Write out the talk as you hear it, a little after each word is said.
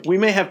We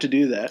may have to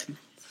do that.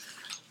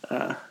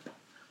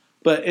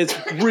 But it's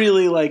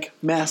really like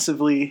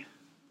massively,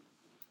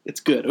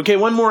 it's good. Okay,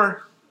 one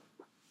more.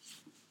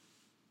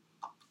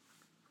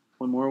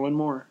 One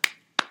more.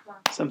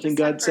 Something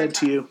God said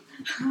to you.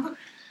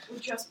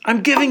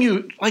 I'm giving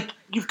you, like,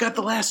 you've got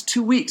the last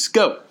 2 weeks.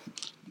 Go.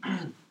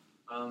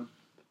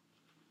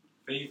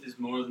 Faith is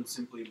more than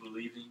simply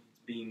believing.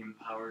 It's being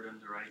empowered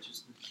unto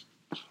righteousness.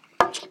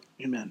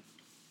 Amen.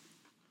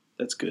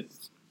 That's good.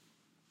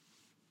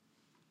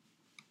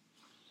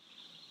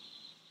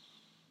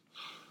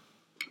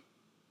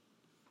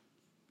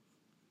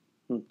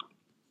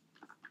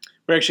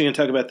 We're actually going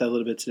to talk about that a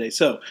little bit today.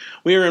 So,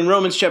 we are in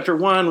Romans chapter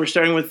 1. We're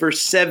starting with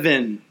verse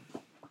 7.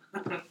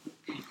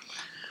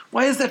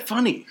 Why is that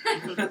funny?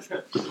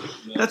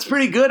 That's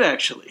pretty good,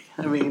 actually.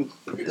 I mean,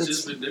 it's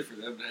just been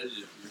different. I haven't had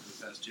you for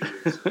the past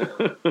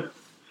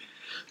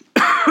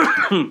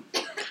 2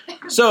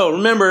 weeks. So,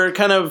 remember,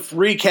 kind of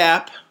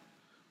recap.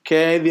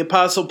 Okay, the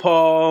Apostle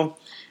Paul,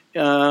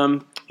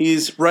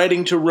 he's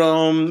writing to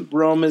Rome.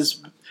 Rome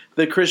is,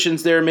 the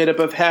Christians there made up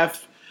of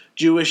half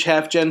Jewish,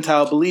 half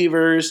Gentile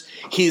believers.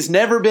 He's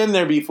never been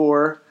there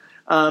before.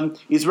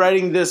 He's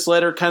writing this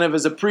letter kind of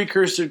as a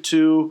precursor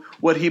to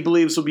what he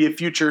believes will be a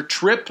future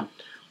trip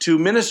to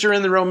minister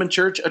in the Roman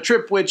church, a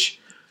trip which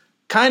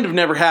kind of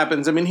never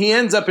happens. I mean, he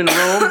ends up in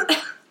Rome,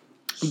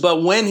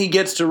 but when he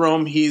gets to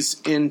Rome,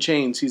 he's in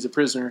chains. He's a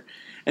prisoner,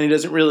 and he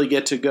doesn't really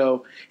get to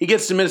go. He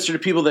gets to minister to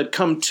people that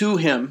come to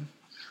him,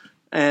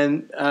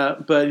 and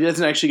but he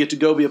doesn't actually get to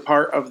go be a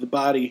part of the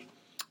body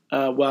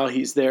while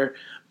he's there.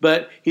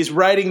 But he's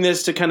writing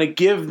this to kind of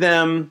give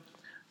them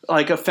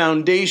like a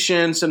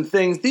foundation, some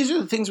things. These are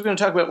the things we're going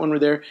to talk about when we're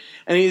there.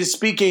 And he's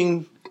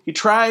speaking, he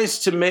tries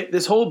to make,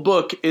 this whole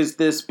book is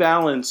this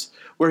balance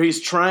where he's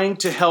trying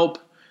to help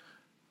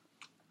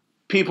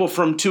people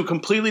from two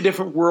completely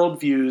different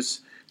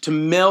worldviews to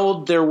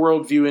meld their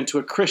worldview into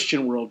a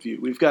Christian worldview.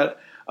 We've got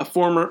a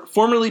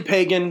formerly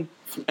pagan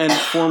and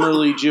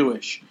formerly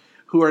Jewish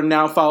who are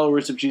now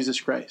followers of Jesus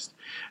Christ.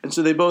 And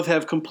so they both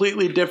have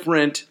completely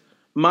different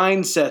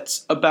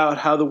mindsets about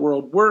how the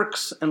world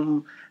works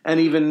and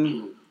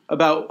even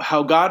about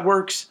how God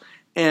works.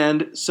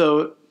 And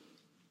so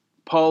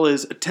Paul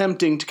is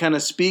attempting to kind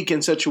of speak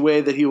in such a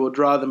way that he will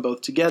draw them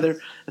both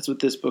together. That's what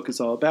this book is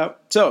all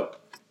about. So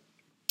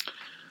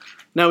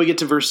now we get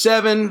to verse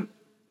 7,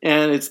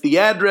 and it's the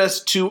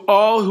address to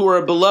all who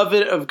are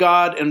beloved of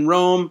God in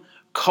Rome,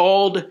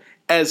 called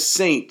as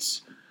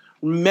saints.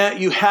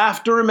 You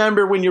have to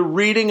remember when you're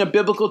reading a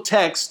biblical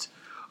text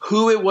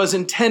who it was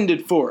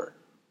intended for.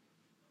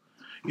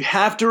 You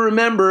have to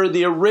remember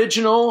the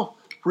original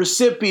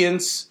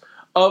recipients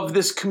of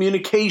this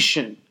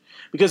communication,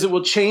 because it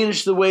will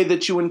change the way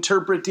that you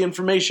interpret the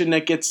information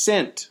that gets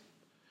sent.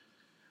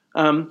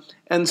 And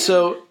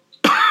so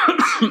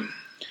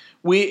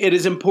it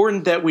is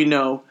important that we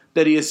know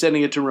that he is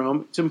sending it to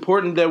Rome. It's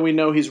important that we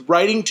know he's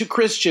writing to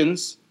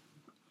Christians,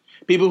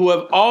 people who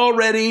have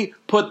already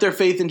put their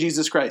faith in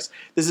Jesus Christ.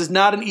 This is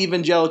not an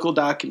evangelical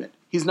document.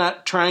 He's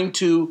not trying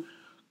to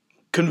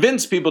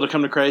convince people to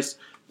come to Christ.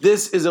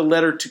 This is a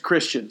letter to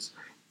Christians.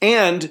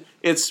 And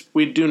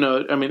we do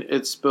know, I mean,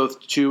 it's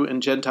both Jew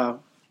and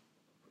Gentile,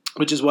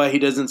 which is why he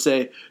doesn't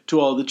say to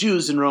all the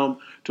Jews in Rome,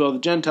 to all the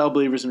Gentile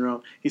believers in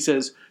Rome. He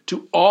says,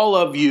 to all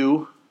of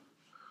you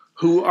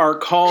who are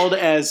called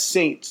as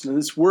saints. Now,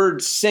 this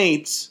word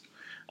saints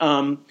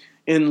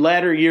in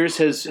latter years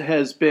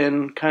has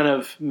been kind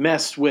of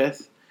messed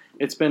with.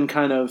 It's been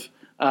kind of,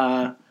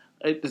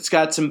 it's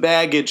got some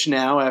baggage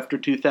now after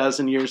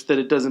 2,000 years that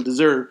it doesn't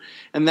deserve.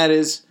 And that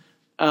is,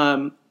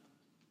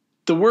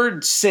 the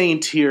word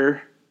saint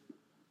here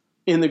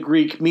in the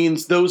Greek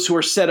means those who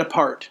are set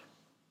apart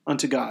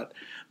unto God,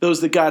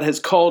 those that God has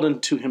called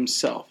unto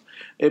himself.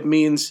 It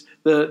means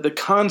the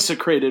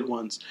consecrated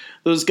ones,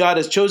 those God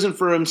has chosen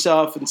for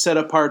himself and set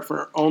apart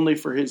only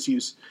for his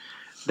use.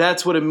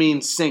 That's what it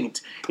means,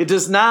 saint. It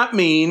does not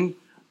mean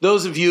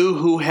those of you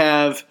who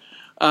have,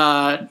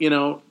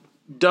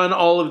 done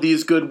all of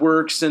these good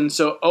works and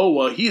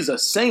so, he's a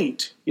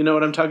saint. You know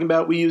what I'm talking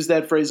about? We use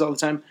that phrase all the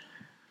time.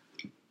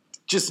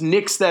 Just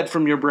nix that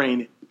from your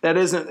brain. It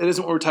isn't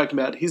what we're talking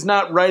about. He's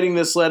not writing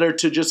this letter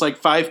to just like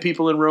 5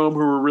 people in Rome who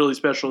were really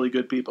specially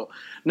good people.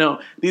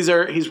 No,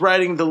 he's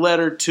writing the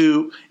letter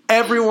to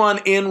everyone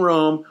in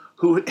Rome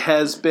who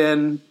has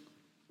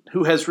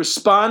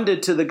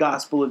responded to the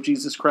gospel of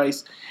Jesus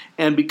Christ,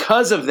 and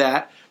because of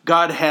that,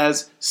 God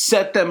has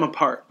set them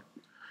apart.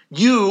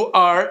 You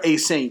are a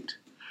saint.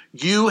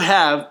 You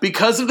have,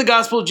 because of the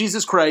gospel of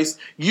Jesus Christ,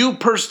 you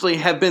personally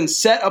have been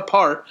set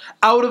apart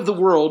out of the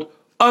world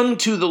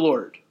unto the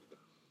Lord.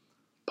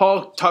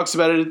 Paul talks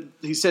about it.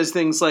 He says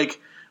things like,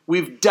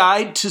 we've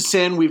died to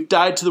sin, we've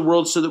died to the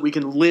world so that we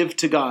can live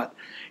to God.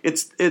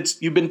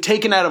 You've been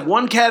taken out of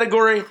one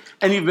category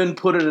and you've been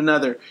put in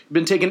another. You've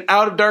been taken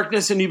out of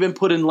darkness and you've been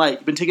put in light.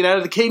 You've been taken out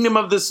of the kingdom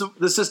of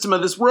the system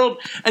of this world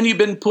and you've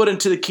been put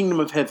into the kingdom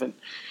of heaven.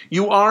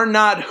 You are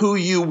not who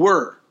you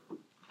were.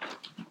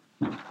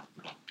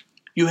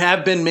 You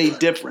have been made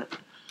different.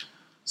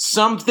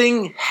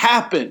 Something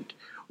happened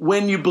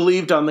when you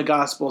believed on the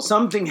gospel.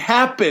 Something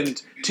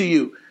happened to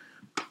you.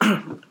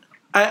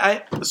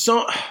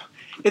 So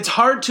it's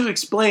hard to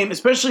explain,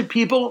 especially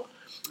people.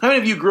 How many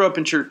of you grew up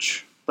in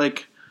church?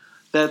 Like,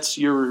 that's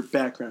your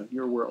background,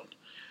 your world.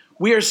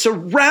 We are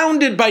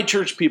surrounded by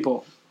church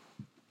people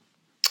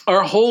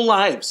our whole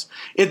lives.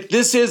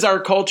 This is our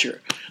culture.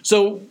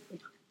 So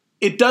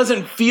it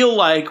doesn't feel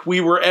like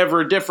we were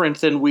ever different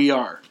than we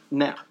are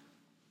now.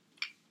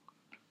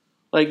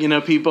 Like,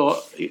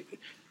 people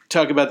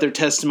talk about their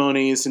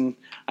testimonies, and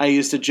I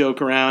used to joke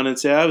around and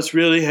say, I was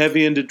really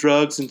heavy into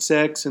drugs and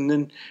sex, and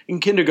then in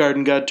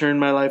kindergarten, God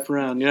turned my life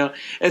around.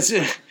 It's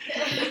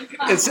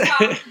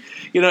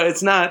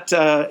not,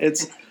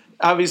 it's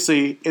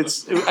obviously,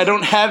 I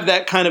don't have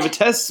that kind of a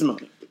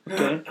testimony,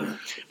 okay?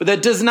 But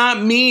that does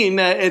not mean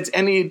that it's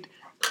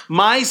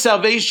my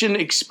salvation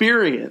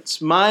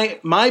experience, my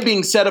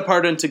being set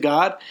apart unto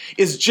God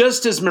is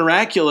just as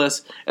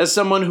miraculous as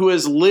someone who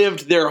has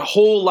lived their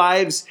whole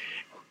lives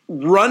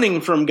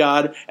running from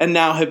God and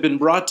now have been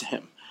brought to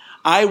him.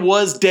 I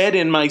was dead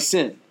in my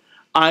sin.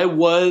 I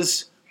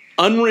was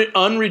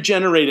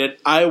unregenerated.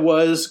 I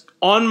was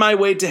on my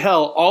way to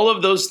hell. All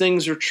of those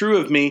things are true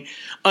of me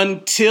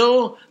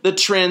until the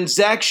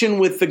transaction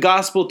with the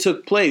gospel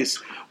took place,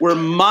 where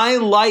my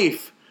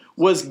life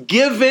was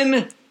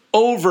given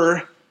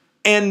over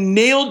and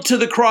nailed to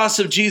the cross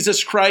of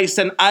Jesus Christ,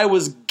 and I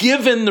was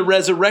given the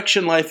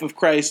resurrection life of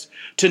Christ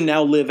to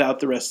now live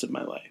out the rest of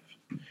my life.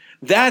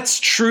 That's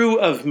true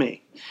of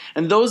me.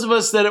 And those of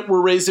us that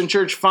were raised in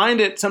church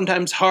find it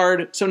sometimes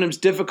hard, sometimes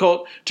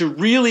difficult to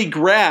really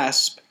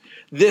grasp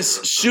this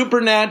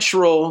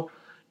supernatural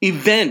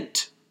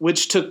event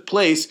which took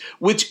place,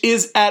 which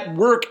is at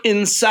work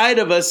inside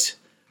of us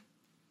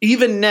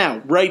even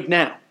now, right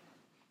now.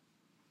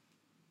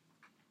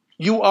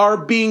 You are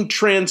being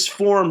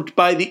transformed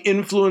by the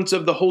influence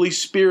of the Holy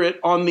Spirit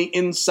on the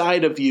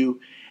inside of you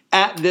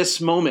at this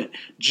moment.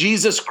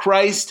 Jesus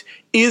Christ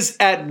is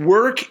at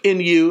work in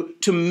you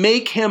to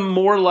make him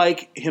more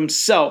like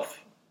himself.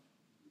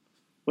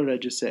 What did I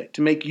just say?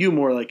 To make you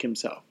more like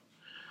himself.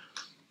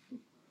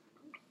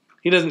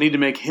 He doesn't need to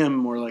make him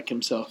more like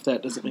himself.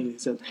 That doesn't make any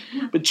sense.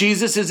 But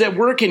Jesus is at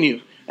work in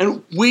you.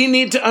 And we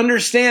need to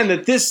understand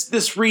that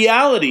this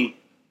reality,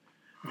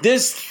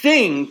 this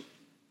thing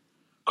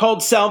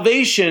called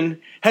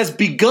salvation has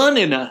begun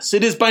in us.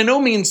 It is by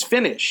no means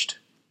finished.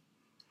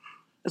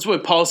 That's why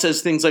Paul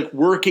says things like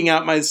working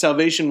out my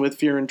salvation with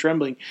fear and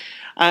trembling.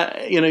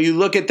 You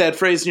look at that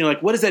phrase and you're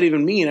like, what does that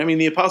even mean? I mean,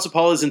 the Apostle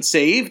Paul isn't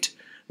saved.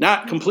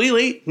 Not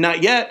completely,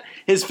 not yet.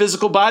 His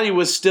physical body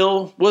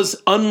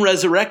was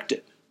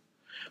unresurrected.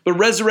 But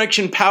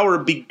resurrection power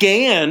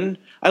began.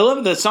 I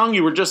love the song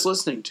you were just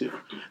listening to.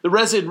 The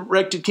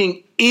resurrected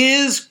King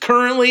is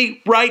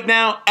currently, right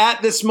now,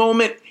 at this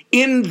moment,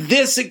 in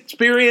this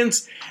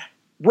experience,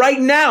 right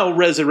now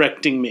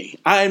resurrecting me.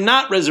 I am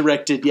not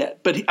resurrected yet,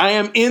 but I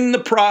am in the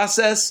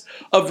process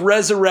of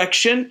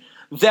resurrection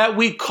that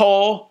we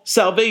call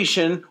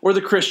salvation or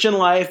the Christian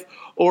life,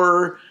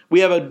 or we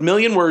have a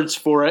million words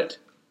for it.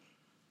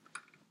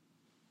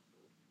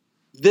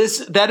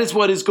 That is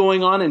what is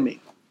going on in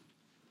me.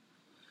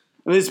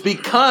 And it's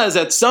because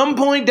at some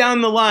point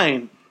down the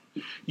line,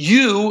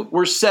 you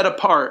were set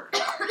apart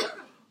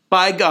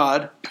by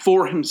God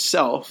for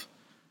himself.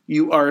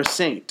 You are a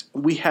saint.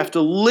 We have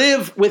to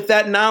live with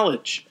that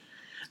knowledge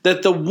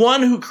that the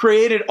one who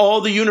created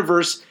all the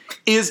universe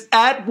is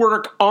at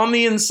work on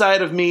the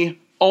inside of me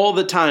all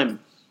the time.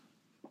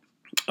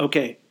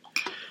 Okay.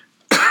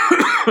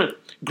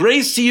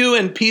 Grace to you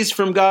and peace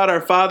from God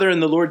our Father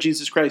and the Lord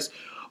Jesus Christ.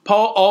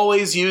 Paul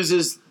always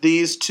uses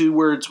these two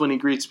words when he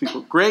greets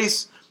people.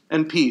 Grace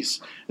and peace.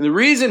 And the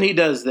reason he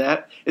does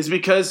that is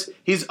because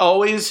he's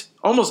almost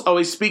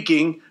always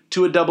speaking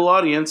to a double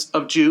audience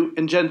of Jew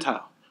and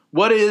Gentile.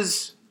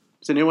 Does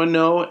anyone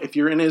know, if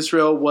you're in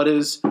Israel, what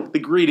is the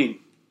greeting?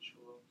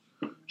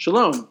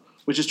 Shalom,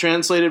 which is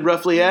translated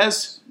roughly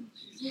as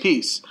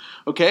peace.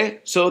 Okay,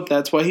 so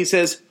that's why he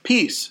says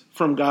peace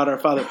from God our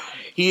Father.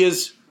 He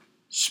is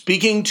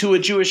speaking to a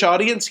Jewish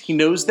audience. He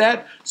knows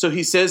that, so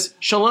he says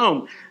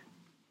shalom.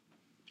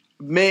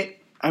 He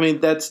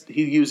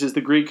uses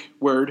the Greek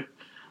word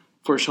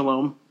for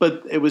shalom,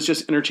 but it was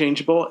just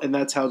interchangeable, and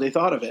that's how they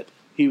thought of it.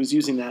 He was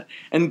using that.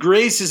 And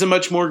grace is a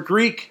much more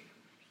Greek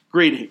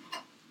greeting.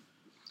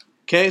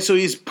 Okay, so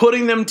he's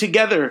putting them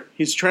together.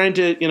 He's trying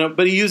to,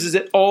 but he uses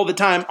it all the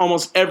time.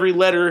 Almost every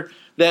letter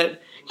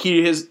that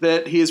he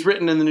has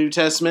written in the New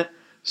Testament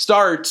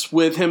starts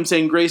with him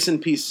saying grace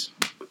and peace.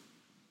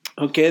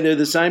 Okay, they're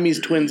the Siamese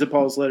twins of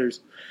Paul's letters.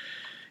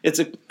 It's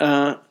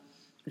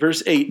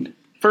verse 8.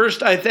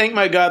 First, I thank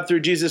my God through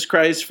Jesus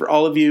Christ for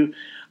all of you.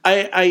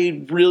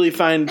 I really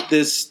find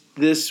this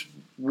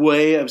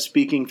way of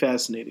speaking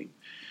fascinating.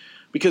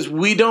 Because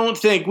we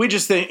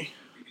just think,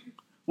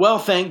 well,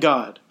 thank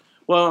God.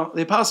 Well,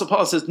 the Apostle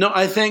Paul says, no,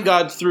 I thank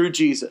God through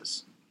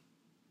Jesus.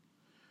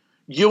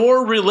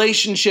 Your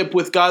relationship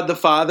with God the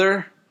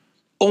Father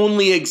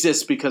only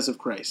exists because of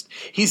Christ.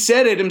 He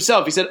said it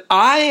himself. He said,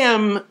 I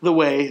am the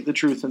way, the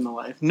truth, and the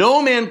life.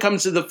 No man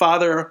comes to the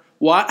Father,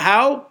 what?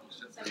 How?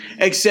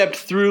 except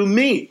through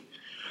me.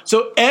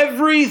 So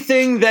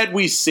everything that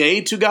we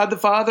say to God the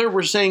Father,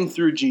 we're saying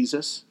through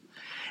Jesus.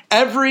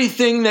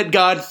 Everything that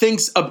God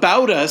thinks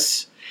about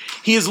us,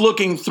 he is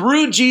looking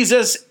through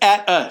Jesus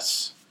at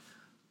us.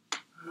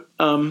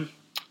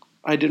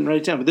 I didn't write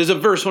it down, but there's a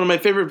verse, one of my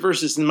favorite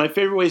verses, and my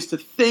favorite ways to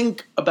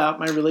think about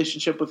my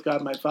relationship with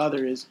God, my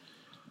Father, is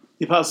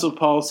the Apostle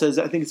Paul says,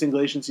 I think it's in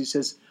Galatians, he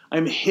says,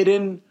 I'm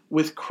hidden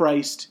with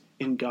Christ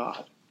in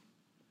God.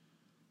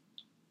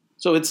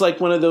 So it's like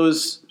one of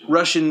those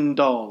Russian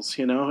dolls,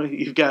 you know?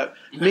 You've got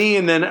me,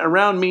 and then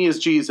around me is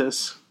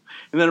Jesus,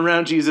 and then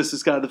around Jesus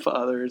is God the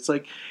Father. It's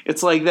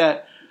like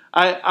that.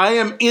 I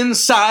am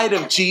inside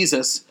of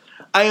Jesus.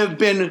 I have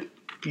been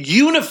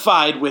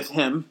unified with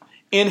him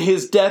in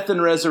his death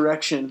and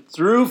resurrection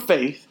through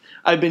faith.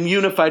 I've been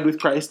unified with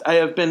Christ. I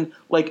have been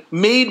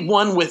made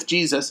one with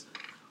Jesus.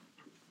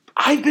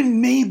 I've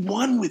been made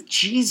one with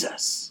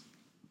Jesus.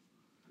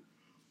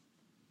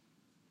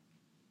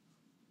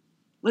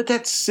 Let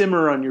that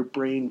simmer on your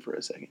brain for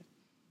a second.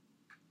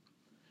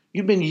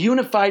 You've been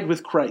unified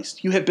with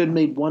Christ. You have been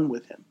made one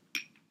with him.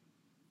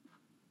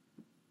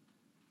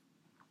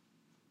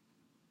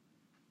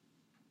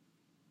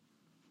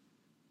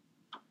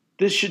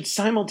 This should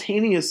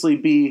simultaneously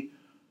be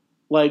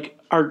like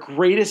our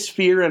greatest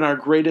fear and our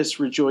greatest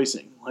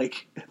rejoicing,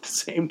 at the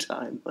same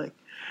time.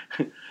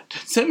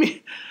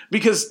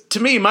 Because to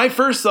me, my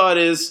first thought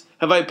is,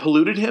 have I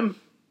polluted him?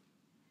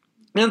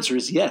 The answer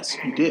is yes,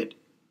 you did.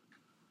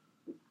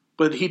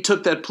 But he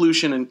took that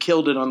pollution and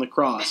killed it on the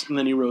cross, and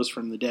then he rose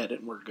from the dead,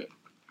 and we're good.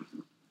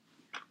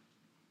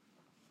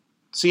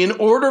 See, in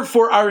order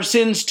for our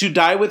sins to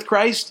die with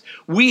Christ,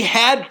 we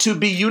had to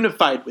be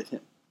unified with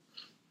him.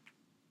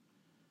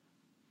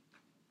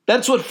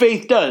 That's what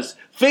faith does.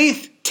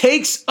 Faith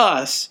takes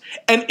us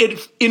and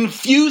it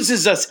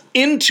infuses us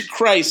into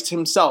Christ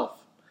himself.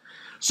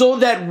 So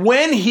that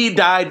when he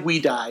died,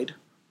 we died.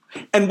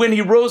 And when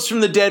he rose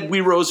from the dead,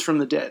 we rose from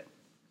the dead.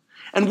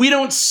 And we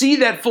don't see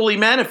that fully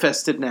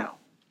manifested now.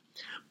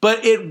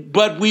 But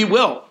we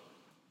will.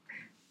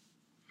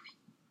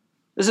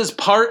 This is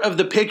part of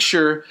the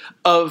picture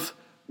of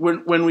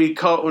when we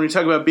talk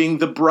about being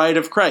the bride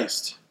of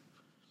Christ.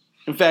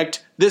 In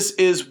fact, this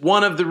is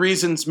one of the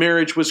reasons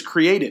marriage was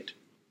created.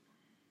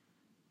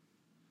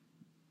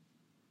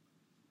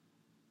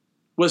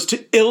 Was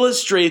to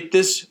illustrate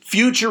this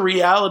future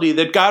reality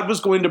that God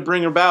was going to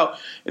bring about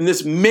in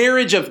this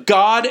marriage of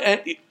God,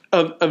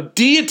 of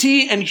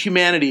deity and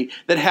humanity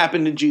that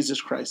happened in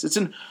Jesus Christ.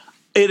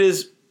 It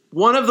is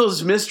one of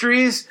those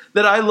mysteries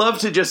that I love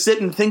to just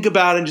sit and think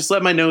about and just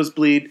let my nose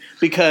bleed,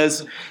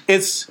 because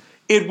it's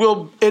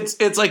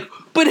like,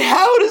 but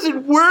how does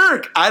it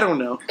work? I don't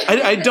know.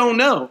 I don't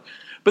know.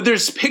 But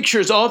there's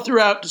pictures all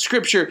throughout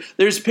Scripture.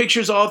 There's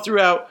pictures all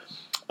throughout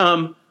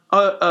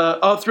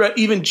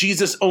even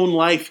Jesus' own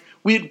life.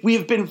 We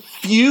have been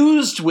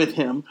fused with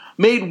him,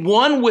 made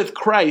one with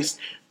Christ.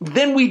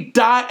 Then we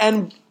die,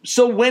 and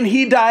so when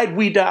he died,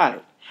 we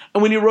died.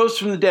 And when he rose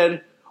from the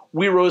dead,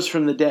 we rose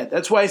from the dead.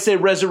 That's why I say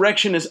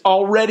resurrection is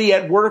already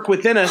at work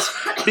within us,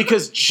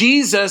 because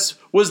Jesus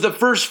was the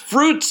first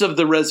fruits of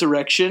the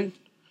resurrection,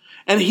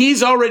 and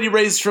he's already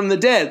raised from the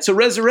dead. So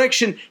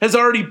resurrection has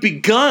already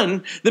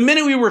begun. The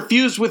minute we were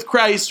fused with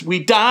Christ,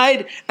 we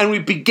died and we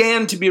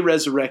began to be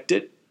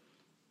resurrected.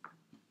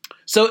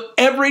 So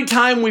every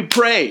time we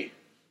pray,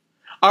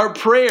 our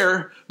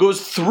prayer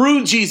goes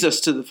through Jesus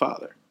to the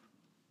Father.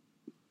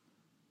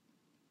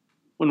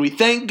 When we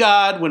thank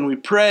God, when we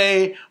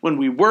pray, when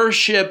we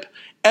worship,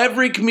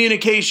 every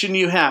communication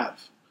you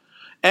have,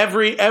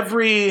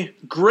 every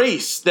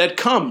grace that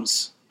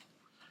comes.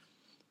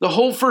 The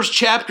whole first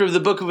chapter of the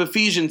book of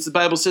Ephesians, the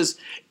Bible says,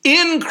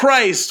 in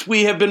Christ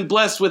we have been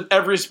blessed with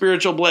every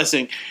spiritual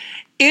blessing.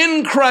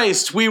 In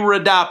Christ we were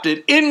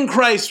adopted. In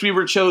Christ we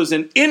were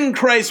chosen. In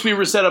Christ we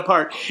were set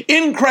apart.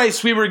 In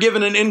Christ we were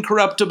given an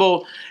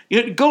incorruptible.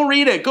 Go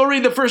read it. Go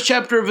read the first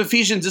chapter of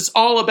Ephesians. It's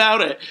all about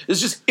it.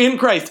 It's just in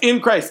Christ,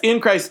 in Christ, in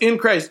Christ, in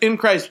Christ, in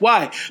Christ.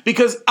 Why?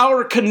 Because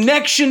our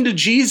connection to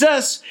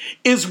Jesus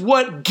is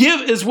what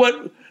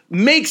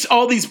makes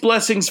all these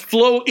blessings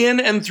flow in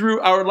and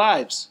through our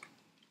lives.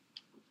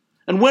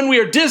 And when we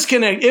are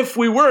disconnected, if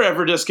we were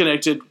ever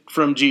disconnected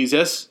from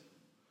Jesus,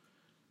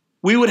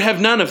 we would have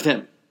none of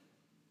them.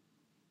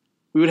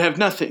 We would have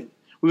nothing.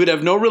 We would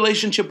have no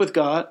relationship with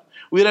God.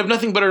 We would have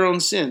nothing but our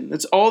own sin.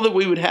 That's all that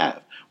we would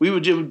have. It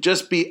would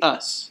just be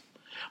us.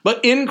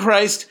 But in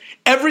Christ,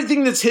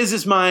 everything that's his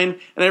is mine,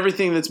 and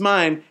everything that's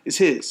mine is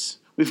his.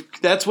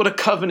 That's what a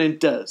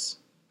covenant does.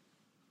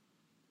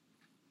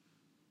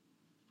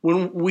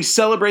 When we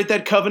celebrate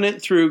that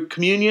covenant through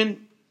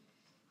communion,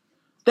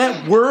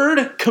 that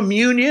word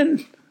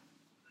communion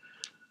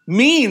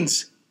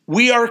means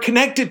we are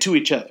connected to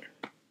each other.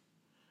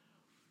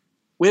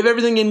 We have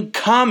everything in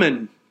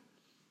common.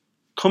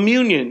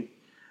 Communion.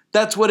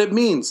 That's what it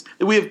means.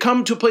 That we have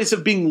come to a place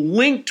of being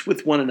linked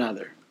with one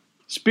another.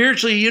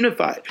 Spiritually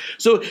unified.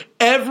 So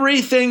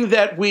everything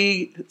that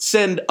we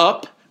send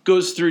up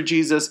goes through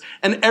Jesus.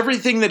 And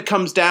everything that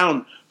comes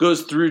down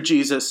goes through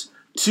Jesus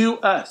to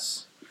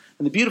us.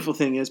 And the beautiful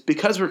thing is,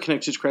 because we're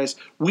connected to Christ,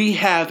 we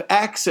have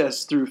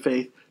access through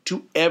faith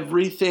to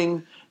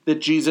everything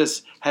that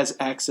Jesus has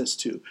access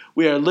to.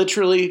 We are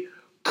literally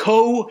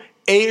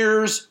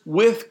co-heirs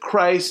with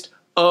Christ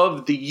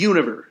of the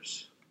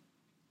universe.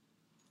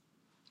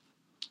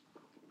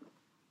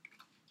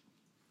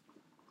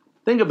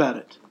 Think about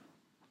it.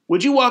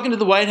 Would you walk into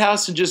the White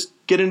House and just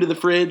get into the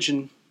fridge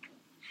and...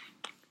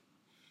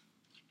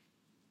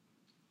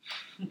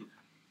 I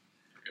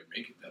could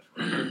make it that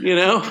far. You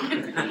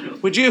know?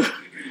 Would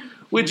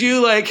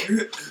you like,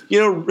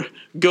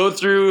 go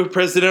through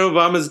President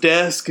Obama's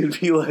desk and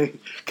be like,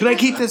 can I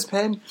keep this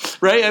pen?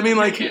 Right? I mean,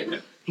 like,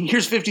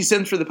 here's 50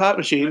 cents for the pop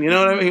machine. You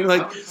know what I mean?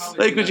 Like,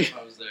 would you... If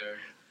I was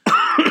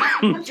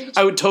there.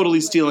 I would totally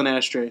steal an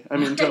ashtray. I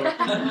mean, totally.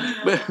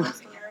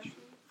 But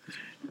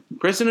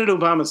President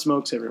Obama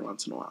smokes every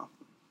once in a while.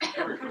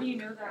 How do you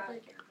know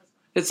that?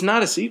 It's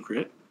not a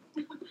secret.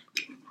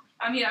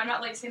 I mean, I'm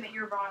not like saying that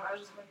you're wrong. I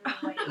was just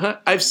wondering,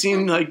 like. I've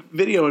seen like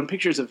video and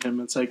pictures of him.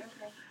 It's like,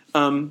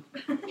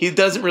 he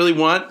doesn't really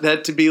want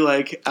that to be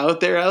like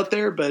out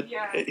there, but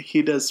Yeah.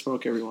 he does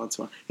smoke every once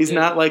in a while. He's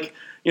not like,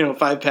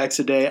 5 packs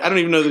a day. I don't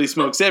even know that he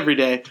smokes every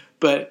day,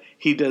 but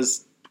he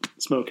does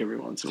smoke every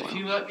once in a If while.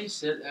 you let me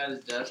sit at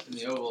his desk in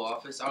the Oval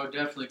Office, I would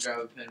definitely grab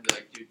a pen and be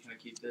like, dude, can I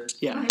keep this?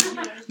 Yeah.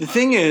 The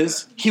thing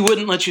is, he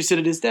wouldn't let you sit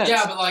at his desk.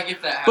 Yeah, but like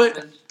if that But-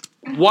 happened.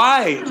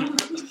 Why?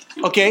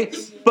 Okay,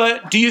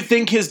 but do you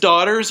think his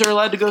daughters are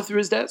allowed to go through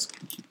his desk?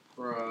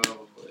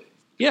 Probably.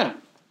 Yeah.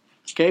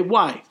 Okay,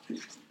 why?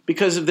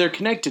 Because of their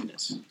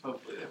connectedness.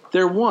 Hopefully they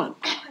They're one.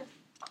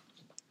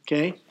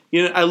 Okay?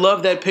 I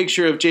love that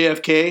picture of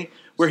JFK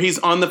where he's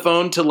on the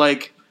phone to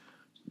like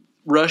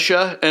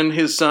Russia and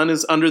his son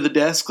is under the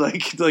desk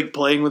like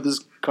playing with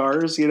his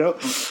cars,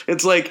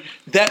 It's like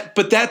that,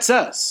 but that's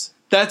us.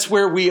 That's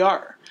where we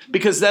are.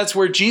 Because that's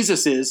where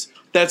Jesus is.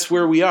 That's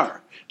where we are.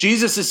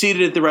 Jesus is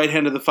seated at the right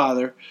hand of the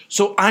Father,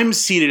 so I'm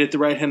seated at the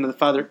right hand of the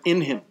Father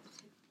in him.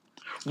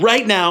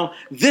 Right now,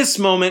 this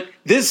moment,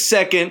 this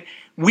second,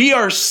 we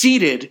are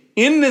seated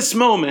in this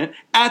moment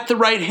at the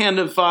right hand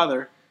of the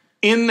Father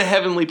in the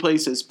heavenly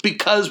places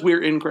because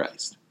we're in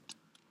Christ.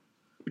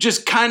 Which is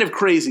kind of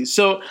crazy.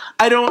 So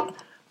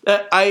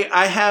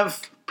I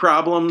have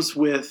problems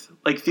with,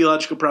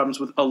 theological problems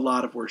with a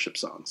lot of worship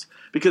songs.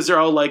 Because they're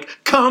all like,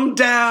 come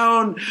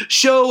down,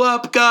 show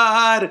up,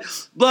 God,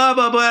 blah,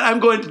 blah, blah. I'm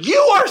going, you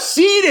are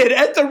seated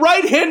at the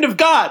right hand of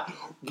God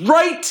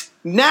right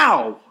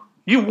now.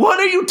 What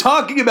are you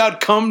talking about,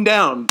 come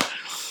down?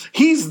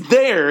 He's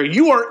there.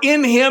 You are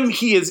in him.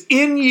 He is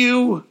in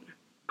you.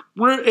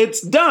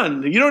 It's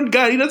done. He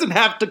doesn't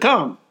have to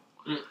come.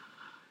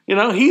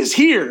 He's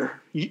here.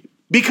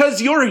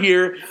 Because you're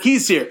here,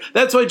 he's here.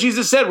 That's why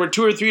Jesus said, where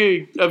 2 or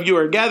 3 of you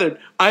are gathered,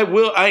 I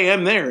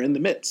am there in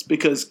the midst.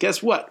 Because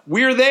guess what?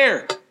 We're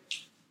there.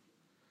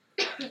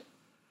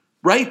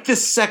 Right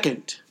this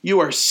second,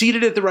 you are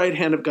seated at the right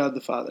hand of God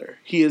the Father.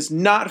 He is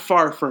not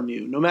far from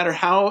you. No matter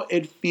how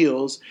it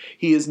feels,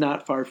 he is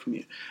not far from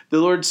you. The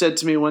Lord said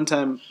to me one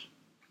time,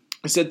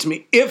 he said to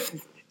me,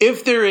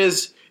 if there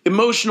is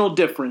emotional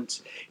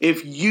difference,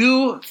 if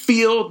you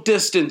feel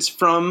distance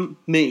from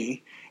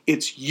me,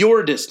 it's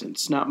your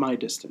distance, not my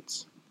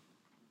distance.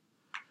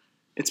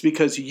 It's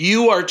because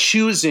you are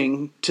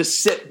choosing to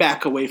sit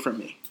back away from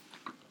me.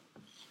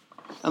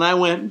 And I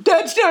went,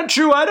 that's not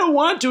true. I don't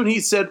want to. And he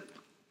said,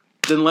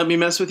 then let me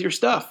mess with your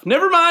stuff.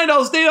 Never mind.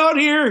 I'll stay out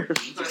here.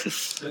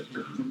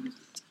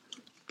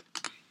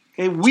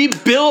 Okay, we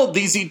build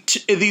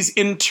these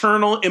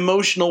internal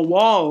emotional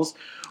walls.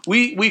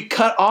 We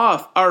cut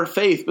off our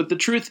faith. But the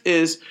truth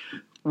is,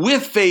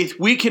 with faith,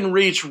 we can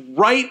reach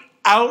right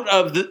out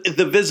of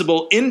the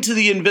visible into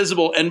the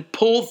invisible and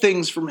pull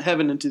things from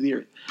heaven into the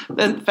earth.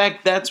 In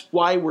fact, that's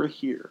why we're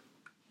here.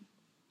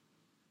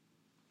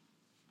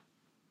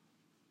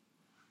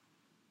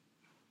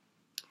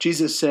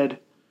 Jesus said,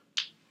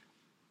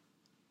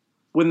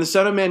 when the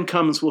Son of Man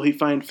comes, will he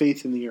find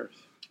faith in the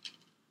earth?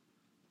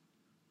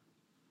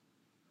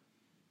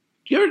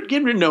 Do you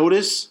ever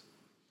notice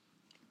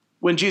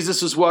when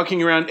Jesus was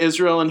walking around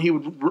Israel and he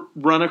would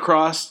run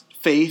across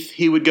faith,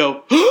 he would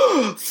go,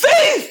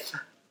 faith!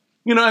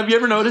 Have you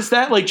ever noticed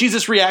that? Like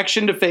Jesus'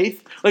 reaction to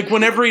faith? Like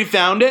whenever he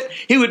found it,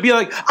 he would be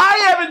like,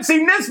 I haven't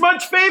seen this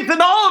much faith in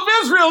all of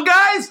Israel,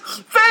 guys!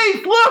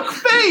 Faith! Look,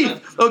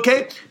 faith!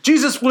 Okay?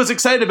 Jesus was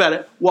excited about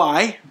it.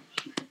 Why?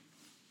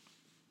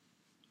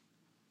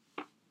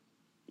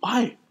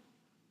 Why? Have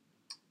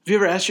you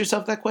ever asked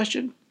yourself that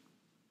question?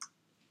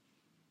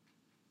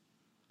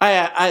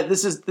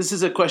 This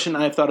is a question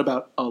I've thought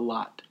about a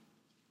lot.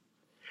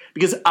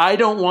 Because I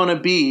don't want to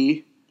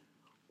be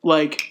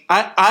like,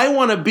 I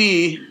want to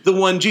be the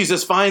one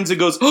Jesus finds and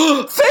goes,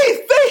 oh,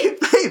 faith,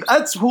 faith, faith.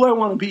 That's who I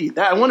want to be.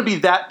 I want to be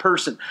that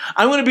person.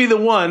 I want to be the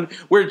one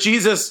where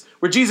Jesus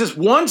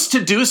wants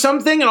to do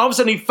something and all of a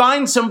sudden he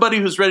finds somebody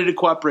who's ready to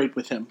cooperate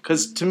with him.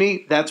 Because to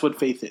me, that's what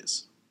faith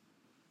is.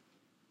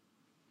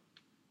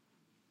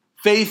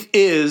 Faith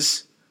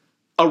is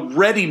a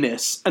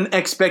readiness, an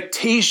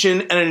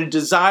expectation, and a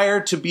desire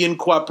to be in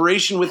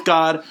cooperation with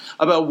God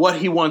about what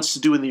he wants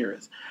to do in the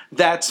earth.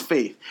 That's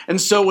faith.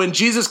 And so when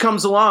Jesus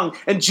comes along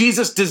and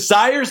Jesus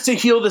desires to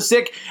heal the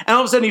sick, and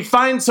all of a sudden he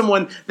finds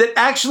someone that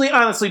actually,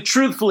 honestly,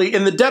 truthfully,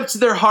 in the depths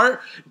of their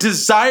heart,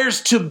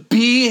 desires to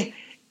be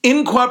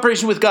in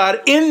cooperation with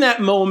God in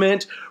that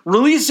moment,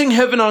 releasing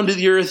heaven onto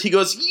the earth, he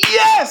goes,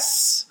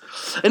 yes!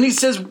 And he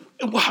says,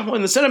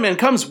 when the Son of Man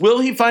comes, will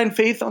he find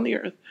faith on the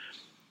earth?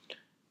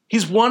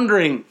 He's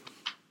wondering.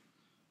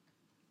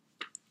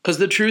 Because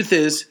the truth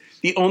is,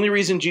 the only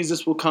reason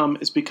Jesus will come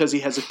is because he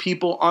has a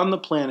people on the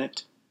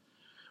planet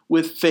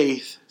with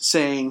faith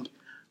saying,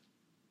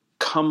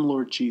 come,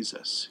 Lord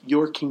Jesus,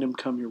 your kingdom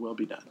come, your will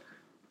be done.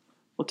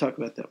 We'll talk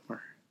about that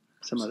more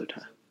some other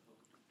time.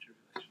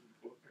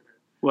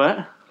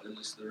 What?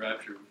 Just the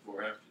rapture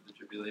before, after the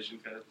tribulation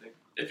kind of thing.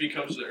 If he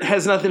comes to earth. It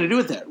has nothing to do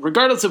with that.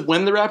 Regardless of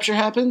when the rapture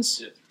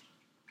happens,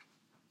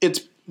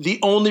 it's the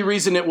only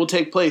reason it will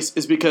take place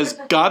is because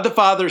God the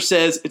Father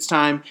says it's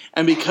time,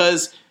 and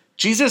because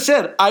Jesus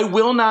said, you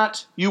will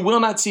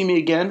not see me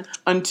again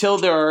until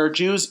there are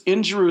Jews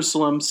in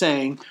Jerusalem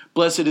saying,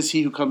 blessed is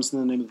he who comes in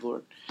the name of the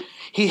Lord.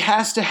 He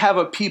has to have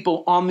a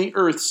people on the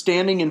earth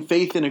standing in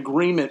faith and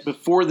agreement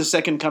before the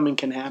second coming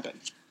can happen.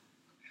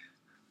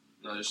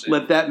 No, saying,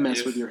 let that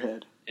mess with your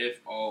head. If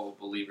all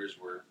believers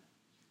were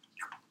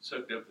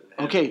soaked up in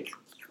heaven. Okay,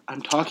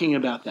 I'm talking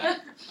about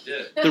that.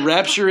 Yeah. The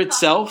rapture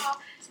itself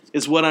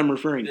is what I'm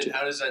referring to.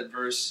 How does that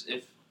verse,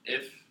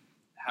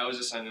 how is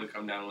the sign going to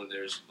come down when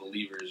there's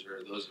believers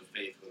or those of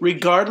faith?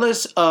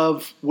 Regardless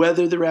of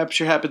whether the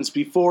rapture happens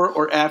before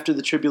or after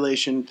the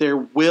tribulation, there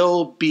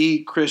will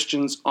be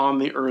Christians on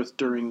the earth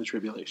during the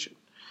tribulation.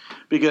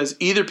 Because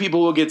either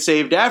people will get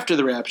saved after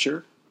the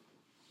rapture,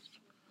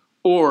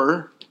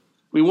 or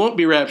we won't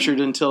be raptured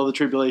until the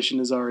tribulation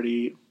is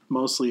already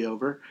mostly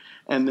over,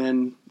 and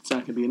then it's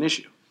not going to be an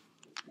issue.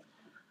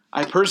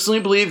 I personally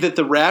believe that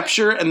the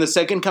rapture and the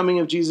second coming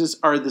of Jesus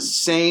are the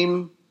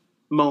same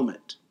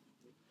moment.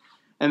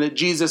 And that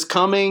Jesus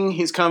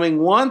he's coming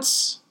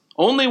once,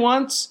 only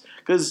once,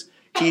 because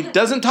he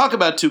doesn't talk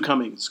about two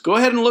comings. Go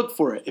ahead and look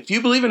for it. If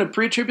you believe in a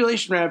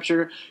pre-tribulation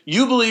rapture,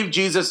 you believe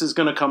Jesus is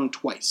going to come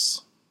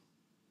twice.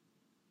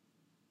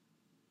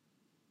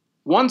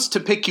 Once to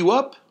pick you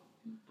up,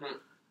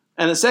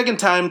 and a second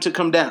time to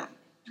come down.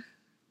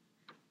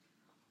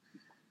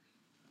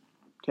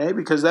 Okay,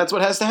 because that's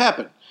what has to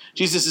happen.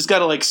 Jesus has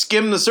got to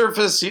skim the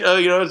surface,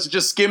 to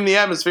just skim the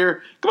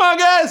atmosphere. Come on,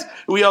 guys!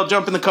 We all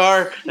jump in the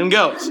car and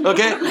go,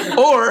 okay?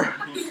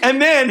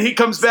 And then he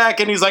comes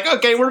back and he's like,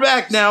 okay, we're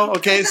back now.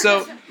 Okay,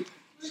 so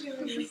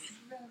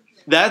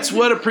that's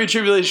what a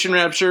pre-tribulation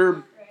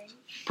rapture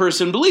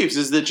person believes,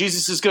 is that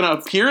Jesus is going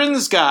to appear in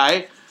the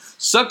sky,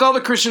 suck all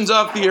the Christians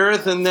off the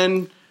earth, and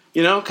then,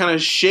 kind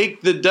of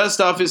shake the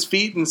dust off his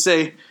feet and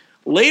say,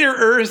 later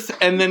earth,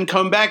 and then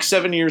come back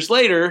 7 years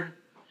later,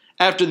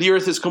 after the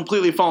earth has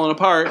completely fallen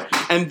apart,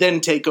 and then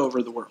take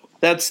over the world.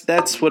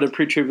 That's what a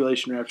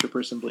pre-tribulation rapture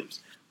person believes.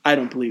 I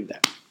don't believe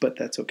that, but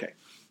that's okay.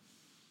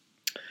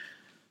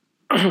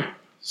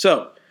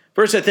 So,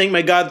 first I thank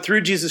my God through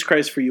Jesus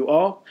Christ for you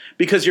all,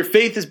 because your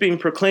faith is being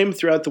proclaimed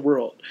throughout the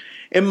world.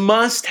 It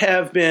must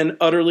have been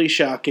utterly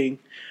shocking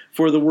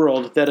for the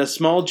world that a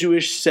small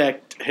Jewish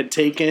sect had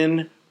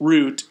taken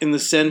root in the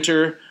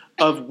center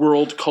of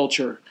world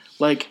culture.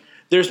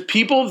 There's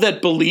people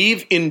that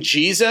believe in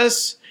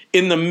Jesus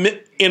in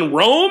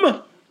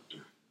Rome?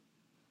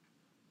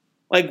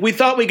 We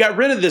thought we got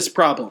rid of this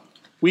problem.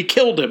 We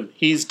killed him.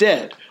 He's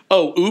dead.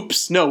 Oh,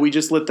 oops. No, we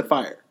just lit the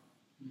fire.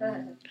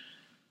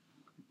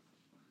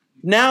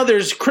 Now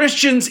there's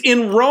Christians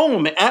in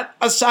Rome, at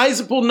a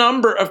sizable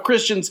number of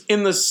Christians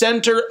in the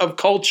center of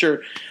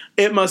culture.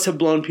 It must have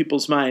blown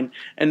people's mind.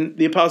 And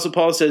the Apostle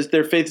Paul says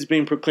their faith is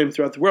being proclaimed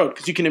throughout the world.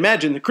 Because you can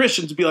imagine the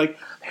Christians would be like,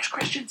 there's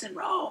Christians in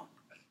Rome.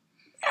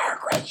 There are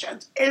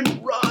Christians in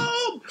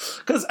Rome.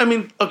 Because,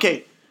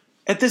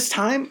 at this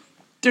time,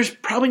 there's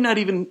probably not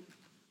even,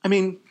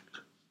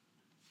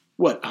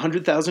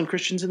 100,000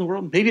 Christians in the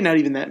world? Maybe not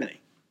even that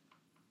many.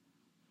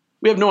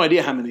 We have no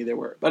idea how many there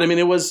were. But,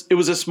 it was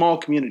a small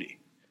community.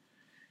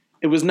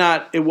 It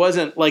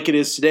wasn't like it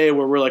is today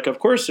where we're like, of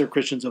course there are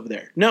Christians over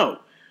there. No.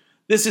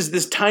 This is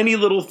this tiny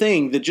little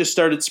thing that just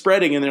started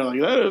spreading, and they're like,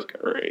 that is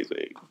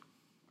crazy.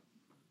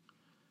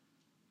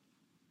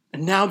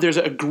 And now there's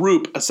a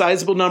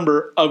sizable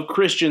number of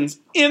Christians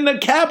in the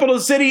capital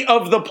city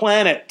of the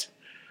planet.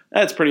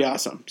 That's pretty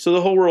awesome. So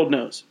the whole world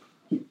knows.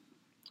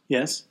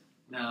 Yes?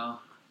 No.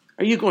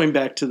 Are you going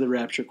back to the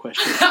rapture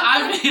question?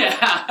 Yeah.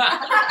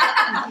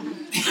 I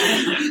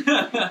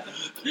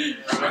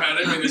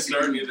didn't mean to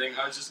start anything.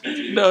 I was just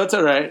confused. No, it's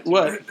all right.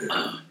 What?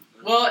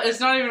 Well, it's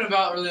not even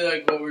about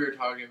really what we were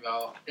talking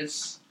about.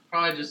 It's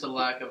probably just a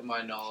lack of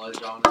my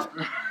knowledge on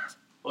it.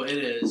 Well, it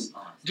is.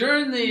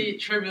 During the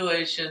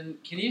tribulation,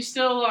 can you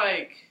still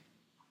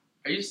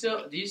do you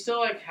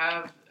still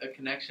have a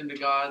connection to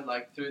God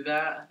through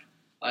that?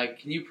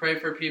 Can you pray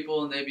for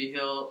people and they be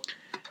healed?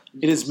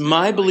 It is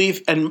my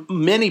belief, and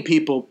many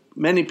people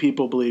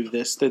believe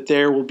this, that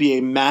there will be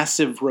a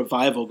massive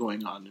revival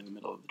going on in the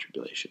middle of the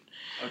tribulation.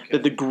 Okay.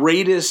 That the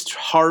greatest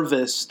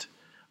harvest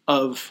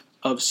of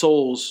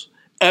souls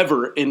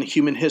ever in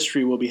human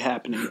history will be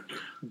happening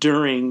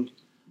during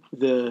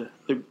the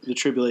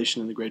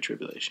tribulation and the Great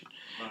Tribulation.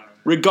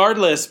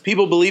 Regardless,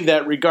 people believe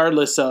that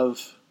regardless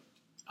of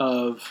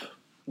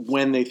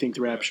when they think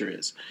the rapture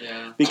is.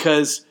 Yeah.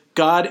 Because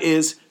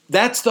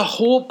that's the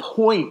whole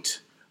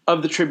point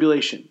of the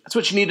tribulation. That's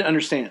what you need to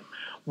understand.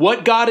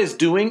 What God is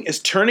doing is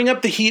turning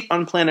up the heat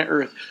on planet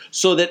Earth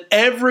so that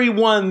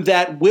everyone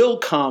that will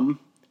come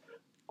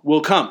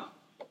will come.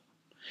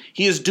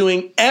 He is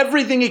doing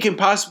everything he can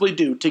possibly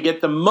do to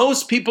get the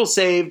most people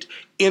saved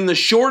in the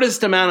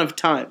shortest amount of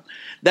time.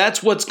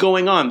 That's what's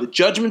going on. The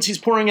judgments he's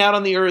pouring out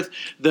on the earth,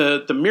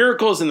 the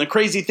miracles and the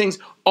crazy things,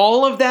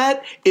 all of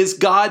that is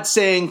God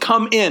saying,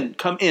 come in,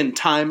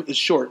 time is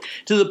short.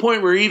 To the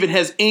point where he even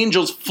has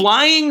angels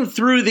flying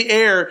through the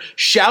air,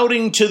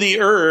 shouting to the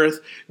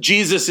earth,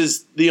 Jesus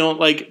is the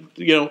only,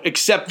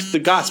 accept the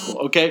gospel,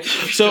 okay?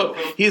 So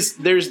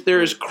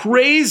there's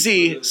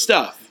crazy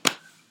stuff.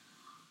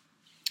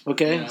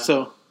 Okay, Yeah.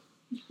 So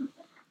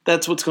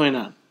that's what's going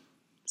on.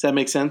 Does that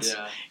make sense?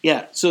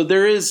 Yeah. So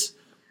there is,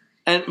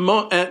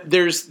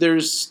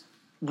 there's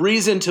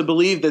reason to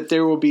believe that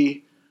there will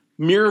be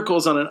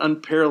miracles on an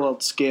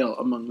unparalleled scale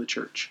among the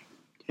church.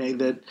 Okay,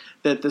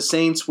 that the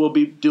saints will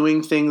be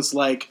doing things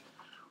like,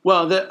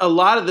 a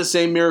lot of the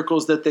same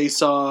miracles that they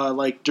saw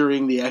like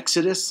during the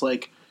Exodus,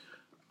 like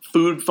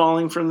food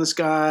falling from the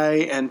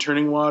sky and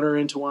turning water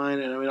into wine,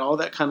 and all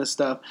that kind of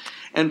stuff.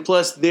 And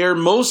plus, they're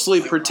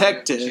mostly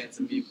protected.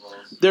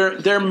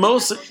 They're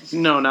mostly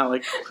not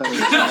like.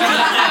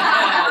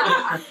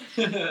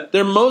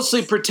 They're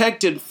mostly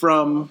protected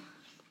from,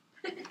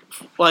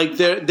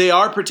 they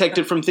are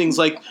protected from things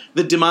like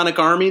the demonic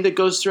army that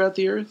goes throughout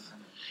the earth.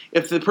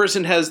 If the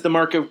person has the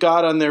mark of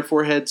God on their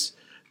foreheads,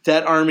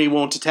 that army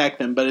won't attack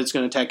them, but it's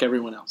going to attack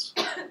everyone else.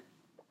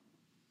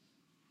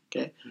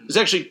 Okay, there's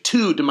actually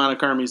 2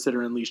 demonic armies that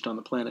are unleashed on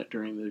the planet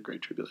during the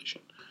Great Tribulation.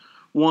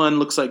 One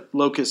looks like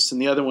locusts,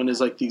 and the other one is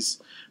like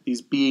these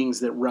beings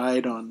that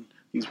ride on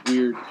these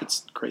weird.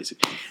 It's crazy.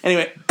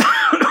 Anyway,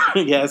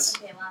 yes.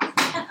 Okay,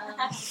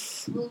 I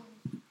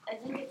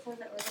think it says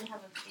that we're going to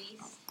have a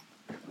feast.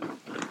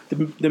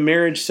 The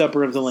marriage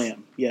supper of the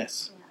Lamb.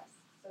 Yes. Yes.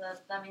 So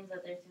that means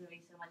that there's going to be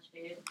so much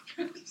food.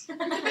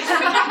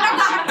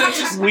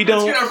 We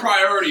don't. Let's get our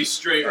priorities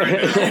straight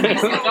right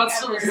now.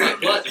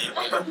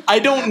 I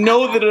don't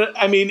know that.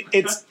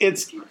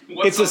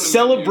 It's a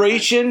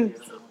celebration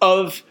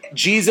of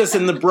Jesus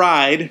and the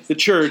bride, the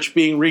church,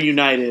 being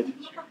reunited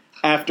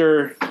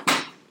after.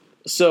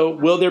 So,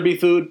 will there be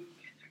food?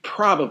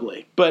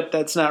 Probably, but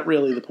that's not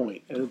really the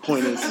point. The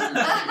point is,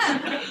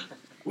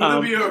 Will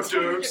there be hors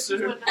d'oeuvres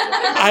soon?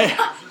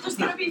 There's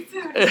gonna be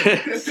food.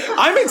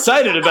 I'm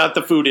excited about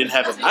the food in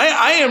heaven.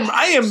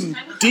 I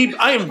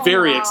am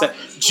very excited.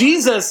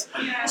 Jesus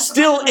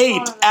still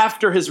ate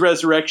after his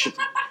resurrection,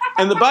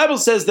 and the Bible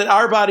says that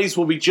our bodies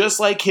will be just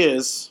like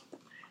his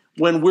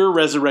when we're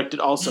resurrected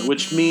also,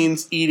 which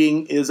means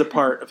eating is a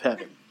part of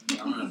heaven.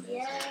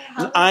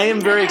 I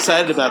am very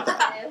excited about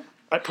that.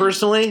 I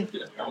personally,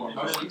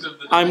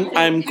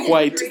 I'm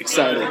quite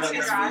excited.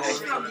 Okay,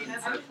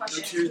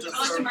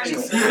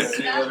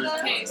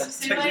 so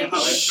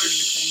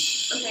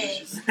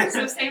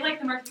say like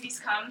the mark of the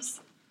beast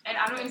comes, and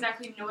I don't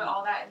exactly know what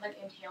all that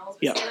entails,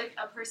 but say like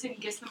a person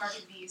gets the mark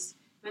of the beast,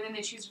 but then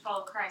they choose to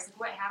follow Christ. Like,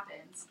 what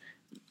happens?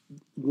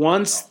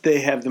 Once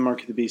they have the mark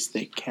of the beast,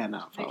 they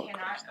cannot follow They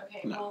cannot? Christ. Okay,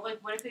 No. well,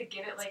 what if they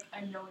get it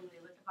unknowingly,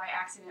 by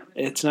accident?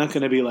 It's not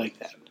going to be like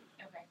that.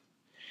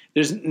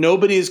 Okay.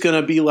 Nobody is going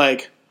to be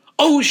like,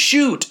 oh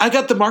shoot, I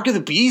got the mark of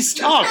the beast.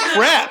 Oh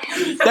crap,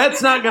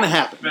 that's not going to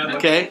happen.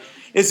 Okay,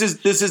 this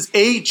is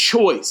a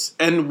choice,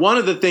 and one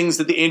of the things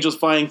that the angels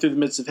flying through the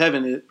midst of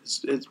heaven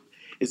is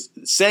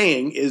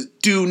saying is,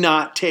 do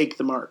not take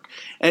the mark,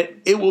 and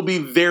it will be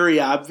very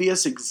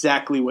obvious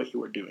exactly what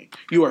you are doing.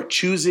 You are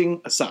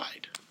choosing a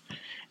side,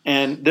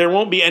 and there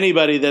won't be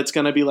anybody that's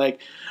going to be like,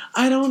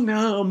 I don't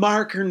know,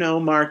 mark or no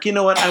mark. You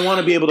know what? I want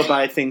to be able to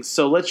buy things,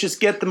 so let's just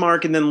get the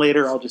mark, and then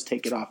later I'll just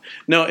take it off.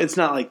 No, it's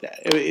not like that.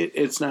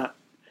 It's not.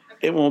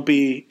 It won't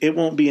be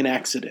an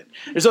accident.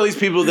 There's all these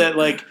people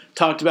that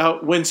talked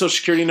about when Social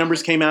Security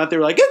numbers came out. They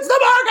were like, it's the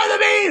mark of the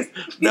beast.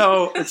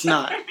 No, it's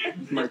not.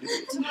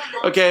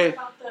 Okay.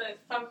 About the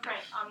thumbprint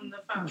on the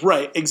phone.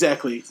 Right.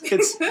 Exactly.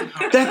 That's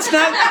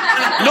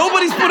not.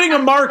 Nobody's putting a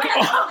mark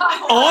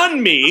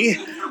on me.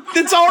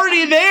 That's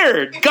already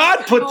there.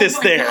 God put this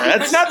there.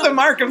 That's not the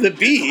mark of the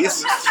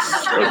beast.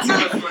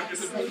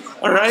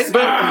 All right,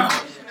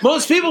 but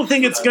most people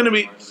think it's going to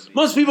be.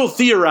 Most people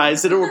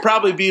theorize that it will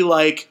probably be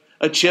like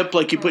a chip,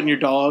 like you put in your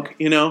dog,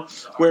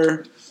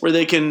 where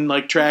they can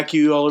track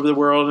you all over the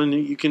world, and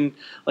you can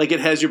it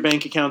has your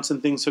bank accounts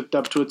and things hooked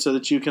up to it, so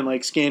that you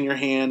can scan your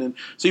hand, and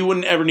so you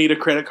wouldn't ever need a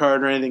credit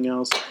card or anything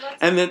else,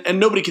 and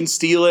nobody can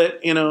steal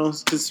it,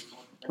 because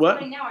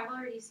what? Right now, I've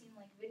already seen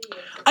videos.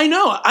 I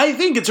know. I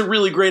think it's a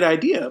really great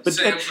idea, but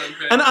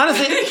and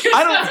honestly, That's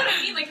I don't. what I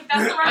mean. If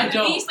that's the mark of the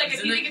beast,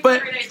 if you think it's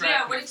But- a great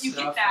idea, what if you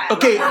get that?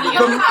 Okay,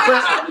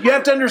 but you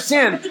have to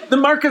understand, the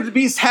mark of the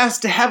beast has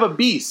to have a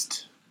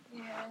beast.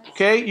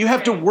 Okay? You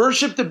have to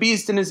worship the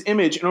beast in his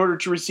image in order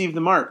to receive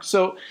the mark.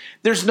 So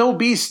there's no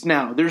beast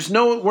now. It's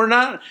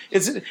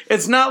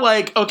not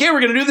like, okay, we're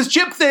going to do this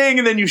chip thing,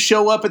 and then you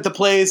show up at the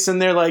place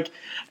and they're like,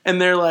 psh,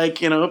 and they're like,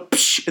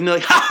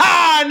 ha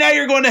ha, now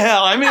you're going to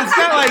hell. I mean, it's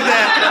not like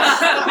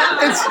that.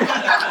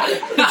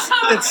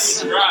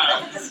 It's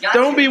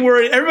don't be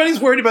worried. Everybody's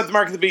worried about the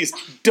mark of the beast.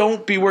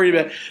 Don't be worried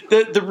about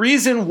it. The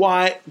reason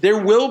why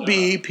there will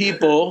be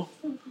people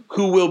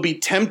who will be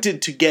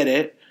tempted to get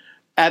it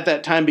at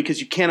that time because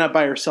you cannot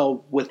buy or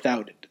sell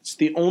without it. It's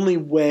the only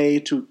way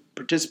to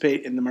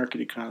participate in the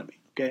market economy,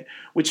 okay?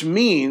 Which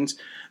means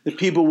that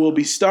people will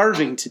be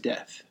starving to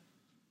death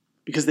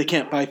because they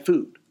can't buy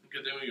food.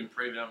 Good thing we can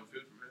pray down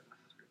food from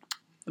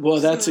heaven. Well,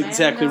 that's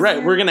exactly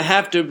right. We're going to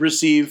have to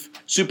receive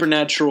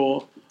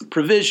supernatural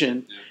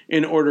provision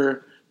in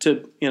order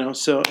to,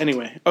 so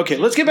anyway. Okay,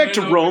 let's get back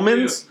to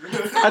Romans.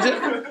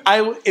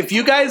 If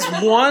you guys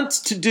want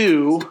to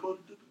do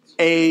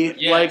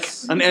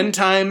an end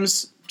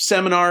times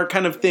seminar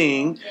kind of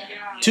thing,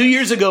 2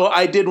 years ago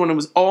I did one. It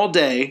was all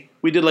day.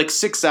 We did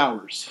 6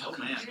 hours. Oh,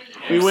 man.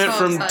 We went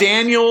from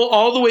Daniel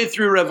all the way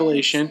through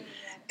Revelation,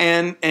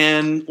 and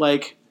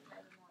I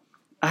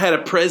had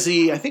a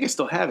Prezi, I think I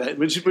still have it,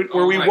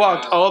 where we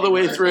walked all the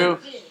way through.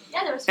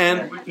 Yeah, there was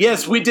And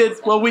yes, we did.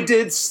 Well, we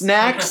did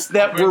snacks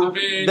that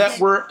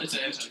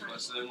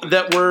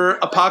were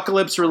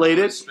apocalypse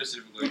related.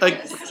 Specifically.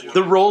 Like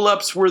the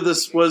roll-ups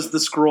was the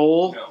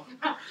scroll,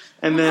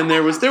 and then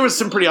there was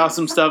some pretty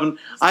awesome stuff. And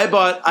I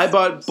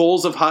bought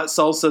bowls of hot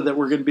salsa that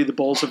were going to be the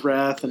bowls of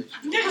wrath. And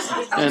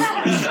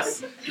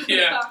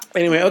Yeah.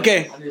 anyway,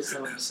 okay. I did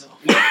so myself.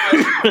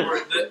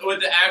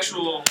 With the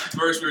actual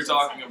verse we were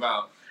talking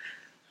about,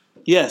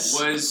 Yes,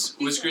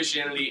 was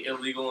Christianity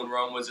illegal in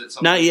Rome? Was it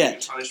something Not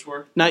yet. you were punished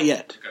for? not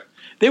yet. Okay.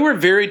 They were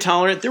very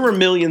tolerant. There were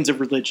millions of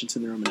religions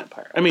in the Roman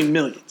Empire. I mean,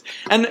 millions.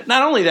 And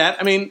not only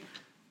that, I mean,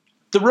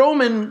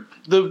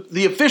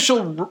 the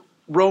official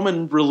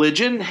Roman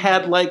religion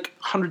had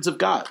hundreds of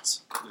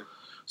gods.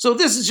 So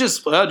this is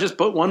just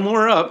put one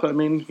more up. I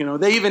mean,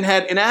 they even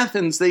had, in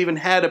Athens,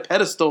 a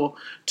pedestal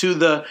to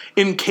the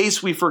in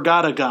case we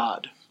forgot a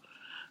god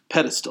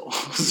pedestal.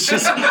 It's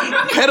just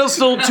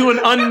pedestal to an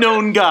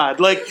unknown god.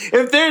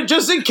 If there,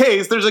 just in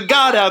case there's a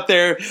god out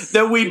there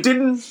that we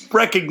didn't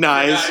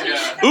recognize,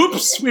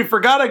 oops, we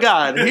forgot a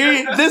god.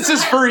 This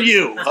is for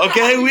you,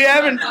 okay? We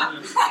haven't,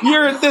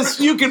 you're at this,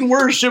 you can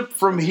worship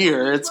from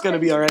here. It's going to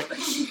be all right.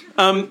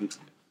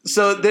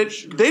 So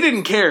they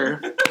didn't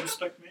care.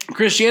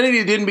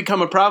 Christianity didn't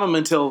become a problem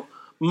until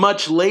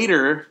much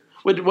later.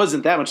 Well, it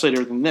wasn't that much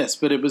later than this,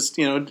 but it was,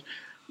 it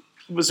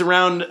was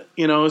around,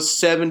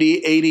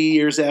 70, 80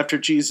 years after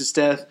Jesus'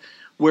 death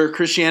where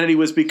Christianity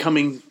was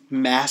becoming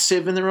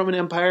massive in the Roman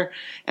Empire.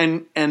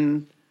 And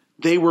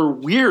they were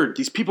weird.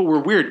 These people were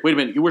weird. Wait a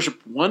minute, you worship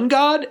one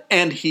God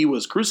and he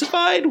was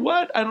crucified?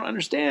 What? I don't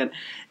understand.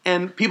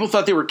 And people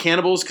thought they were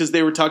cannibals because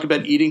they were talking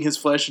about eating his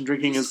flesh and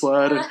drinking his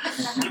blood.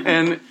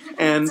 And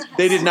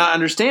they did not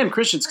understand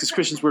Christians because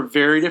Christians were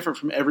very different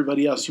from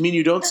everybody else. You mean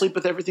you don't sleep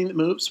with everything that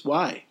moves?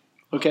 Why?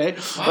 Okay,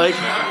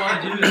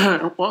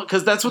 well,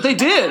 because that's what they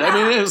did. I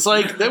mean, it was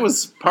that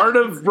was part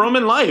of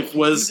Roman life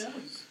was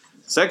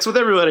sex with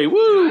everybody.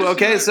 Woo.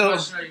 Okay, so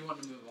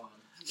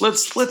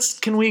let's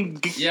can we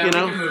Yeah, we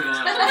can move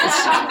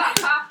on.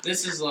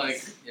 This is go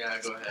ahead.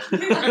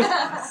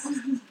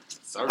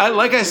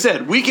 like I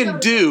said, we can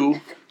do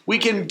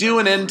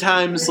an end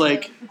times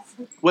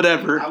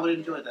whatever. I would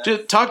enjoy that.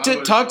 Just talk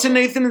to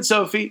Nathan and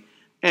Sophie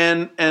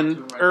and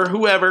or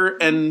whoever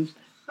and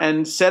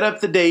set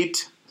up the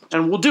date.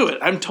 And we'll do it.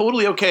 I'm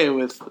totally okay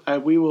with.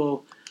 We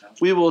will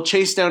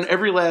chase down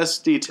every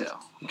last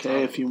detail.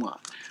 Okay, if you want,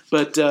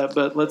 but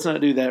let's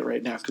not do that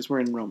right now because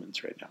we're in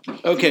Romans right now.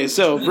 Okay,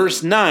 so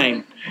verse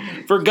 9: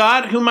 For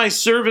God, whom I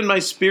serve in my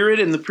spirit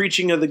in the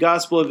preaching of the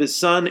gospel of His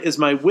Son, is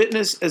my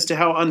witness as to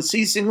how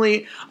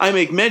unceasingly I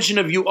make mention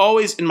of you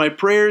always in my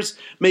prayers,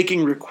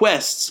 making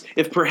requests,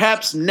 if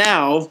perhaps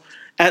now,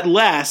 at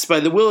last, by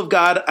the will of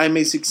God, I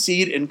may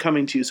succeed in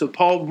coming to you. So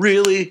Paul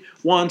really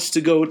wants to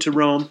go to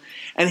Rome.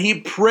 And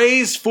he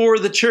prays for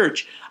the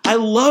church. I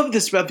love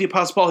this about the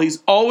Apostle Paul.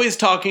 He's always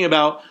talking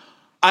about,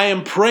 I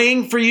am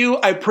praying for you.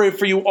 I pray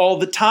for you all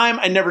the time.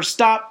 I never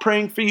stop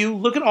praying for you.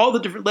 Look at all the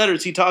different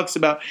letters he talks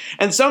about.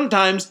 And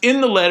sometimes in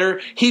the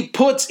letter, he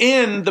puts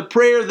in the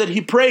prayer that he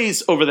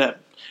prays over them.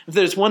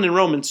 There's one in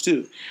Romans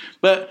too.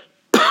 But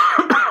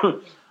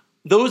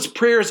those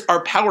prayers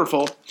are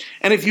powerful.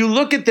 And if you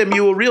look at them,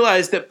 you will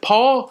realize that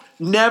Paul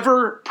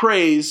never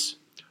prays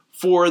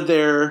for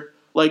their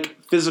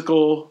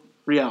physical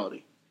reality.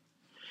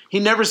 He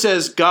never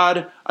says,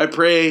 God, I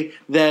pray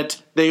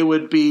that they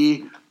would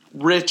be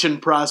rich and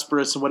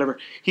prosperous and whatever.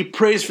 He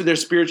prays for their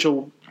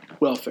spiritual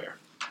welfare.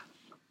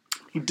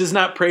 He does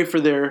not pray for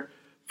their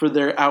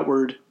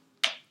outward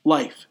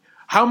life.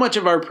 How much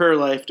of our prayer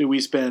life do we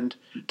spend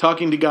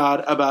talking to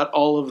God about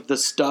all of the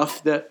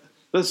stuff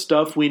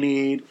we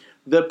need,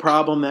 the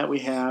problem that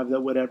we have,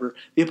 that whatever?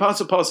 The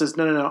Apostle Paul says,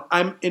 no.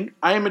 I am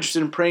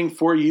interested in praying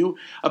for you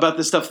about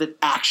the stuff that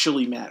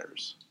actually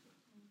matters.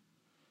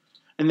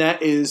 And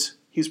that is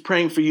He's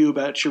praying for you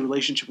about your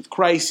relationship with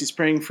Christ. He's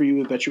praying for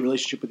you about your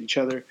relationship with each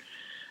other.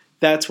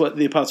 That's what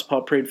the Apostle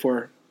Paul prayed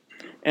for.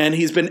 And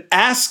he's been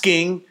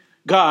asking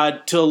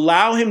God to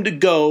allow him to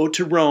go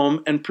to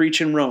Rome and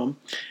preach in Rome.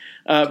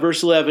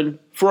 Verse 11,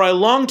 "For I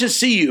long to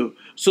see you,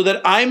 so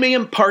that I may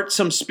impart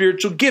some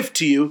spiritual gift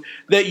to you,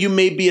 that you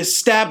may be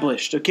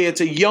established." Okay,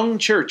 it's a young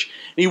church,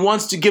 and he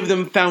wants to give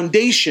them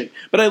foundation.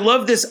 But I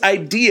love this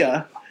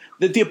idea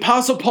that the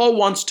Apostle Paul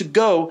wants to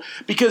go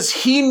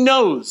because he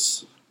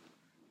knows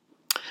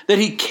that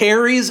he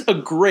carries a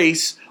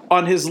grace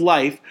on his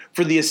life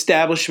for the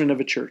establishment of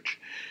a church.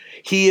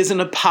 He is an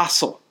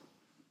apostle.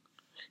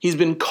 He's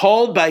been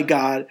called by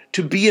God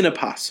to be an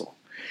apostle.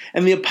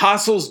 And the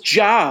apostle's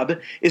job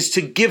is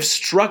to give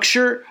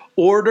structure,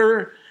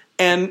 order,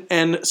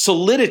 and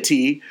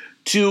solidity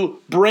to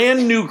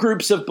brand new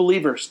groups of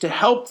believers, to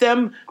help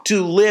them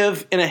to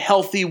live in a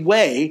healthy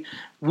way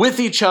with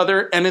each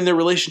other and in their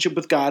relationship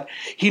with God.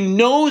 He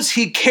knows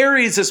he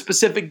carries a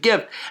specific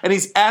gift, and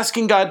he's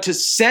asking God to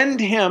send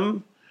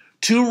him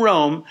to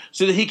Rome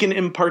so that he can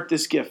impart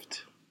this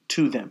gift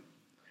to them.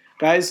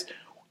 Guys,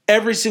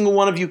 every single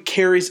one of you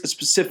carries a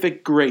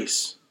specific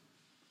grace.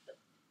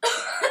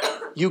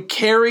 You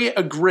carry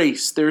a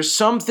grace. There's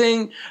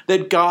something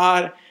that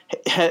God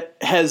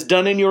has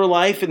done in your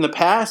life in the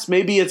past.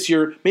 Maybe it's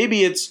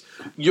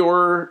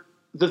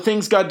the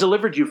things God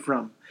delivered you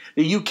from.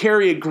 That you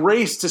carry a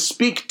grace to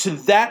speak to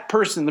that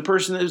person, the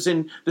person that is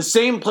in the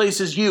same place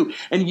as you,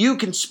 and you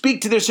can speak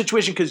to their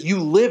situation because you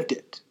lived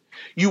it.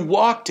 You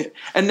walked it.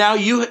 And now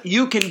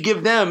you can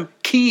give them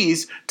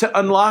keys to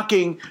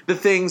unlocking the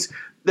things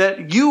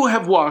that you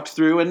have walked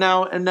through and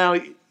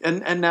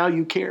now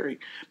you carry.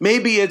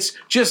 Maybe it's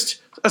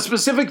just a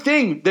specific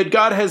thing that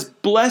God has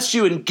blessed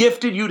you and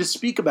gifted you to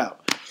speak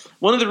about.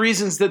 One of the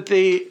reasons that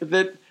they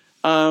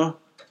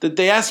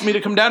asked me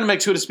to come down to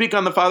Mexico to speak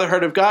on the Father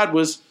Heart of God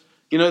was,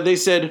 they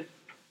said,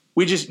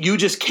 you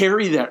just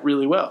carry that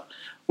really well,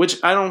 which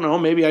I don't know.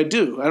 Maybe I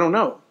do. I don't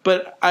know.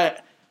 But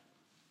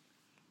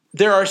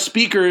there are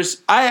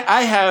speakers.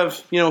 I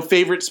have,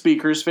 favorite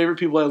speakers, favorite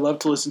people I love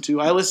to listen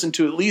to. I listen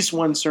to at least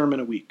one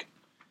sermon a week,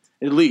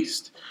 at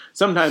least.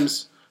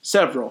 Sometimes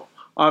several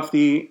off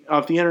the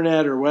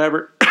internet or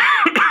whatever.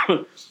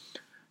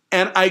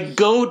 And I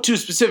go to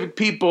specific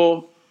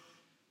people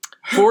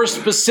for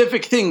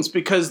specific things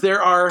because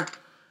there are,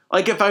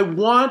 like, if I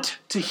want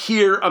to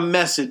hear a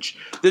message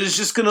that is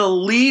just going to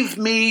leave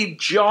me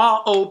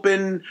jaw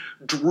open,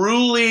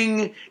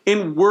 drooling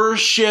in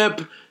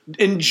worship,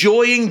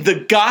 enjoying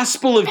the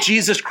gospel of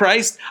Jesus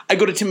Christ, I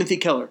go to Timothy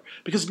Keller.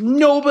 Because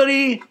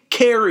nobody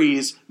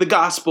carries the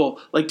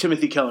gospel like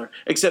Timothy Keller,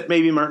 except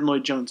maybe Martin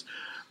Lloyd-Jones.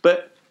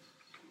 But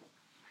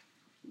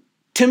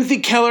Timothy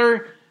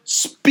Keller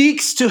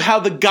speaks to how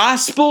the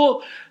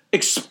gospel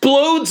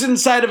explodes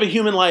inside of a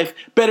human life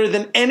better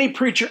than any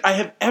preacher I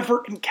have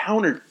ever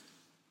encountered.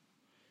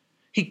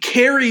 He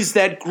carries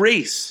that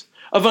grace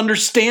of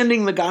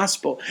understanding the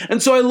gospel.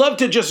 And so I love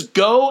to just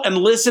go and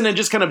listen and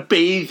just kind of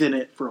bathe in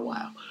it for a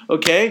while.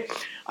 Okay?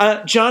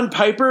 John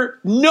Piper,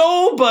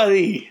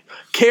 nobody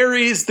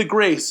carries the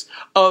grace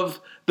of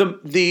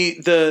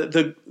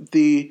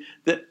the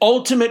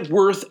ultimate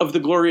worth of the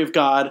glory of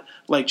God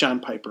like John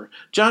Piper.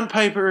 John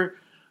Piper,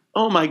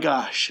 oh my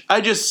gosh.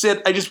 I just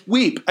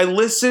weep. I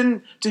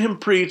listen to him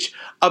preach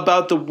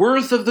about the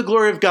worth of the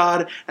glory of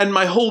God, and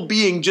my whole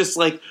being just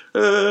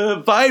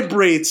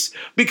vibrates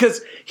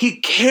because he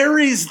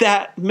carries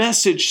that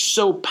message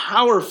so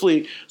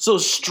powerfully, so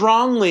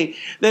strongly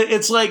that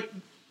it's like,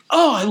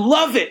 oh, I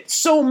love it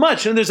so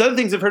much. And there's other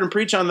things I've heard him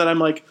preach on that I'm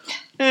like,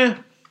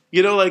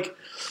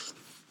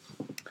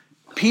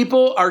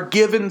 people are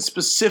given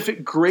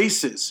specific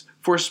graces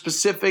for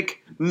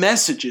specific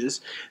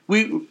messages.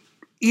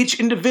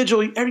 Each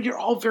individual, you're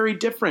all very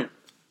different,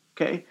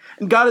 okay?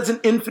 And God is an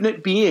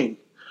infinite being.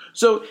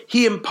 So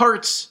he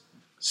imparts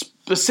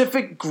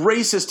specific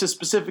graces to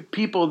specific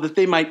people that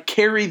they might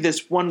carry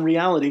this one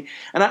reality.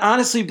 And I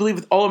honestly believe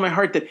with all of my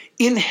heart that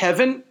in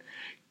heaven,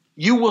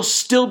 you will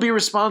still be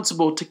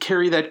responsible to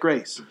carry that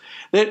grace.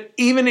 That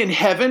even in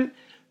heaven,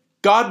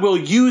 God will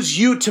use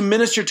you to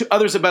minister to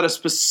others about a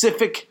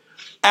specific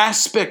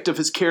aspect of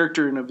his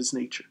character and of his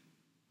nature.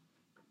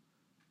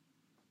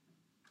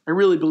 I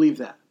really believe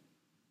that.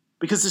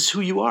 Because this is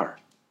who you are.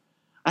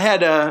 I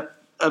had a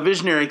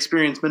visionary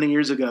experience many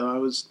years ago. I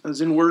was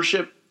in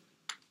worship,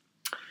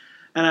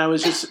 and I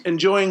was just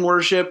enjoying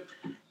worship,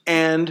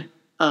 and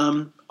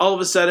all of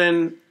a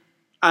sudden,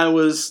 I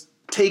was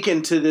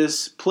taken to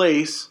this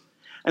place,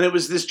 and it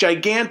was this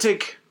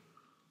gigantic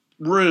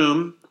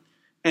room,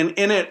 and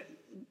in it,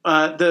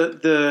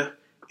 the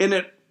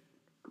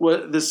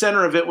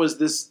center of it was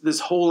this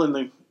hole in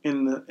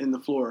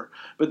the floor,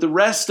 but the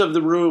rest of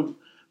the room.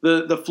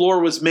 The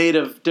floor was made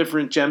of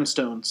different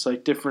gemstones,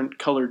 like different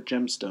colored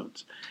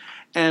gemstones.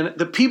 And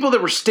the people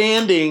that were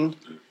standing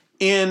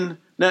in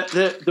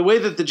the way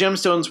that the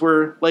gemstones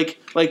were, like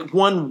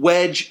one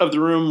wedge of the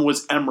room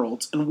was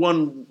emeralds, and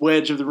one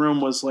wedge of the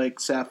room was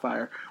like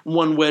sapphire,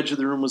 one wedge of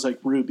the room was like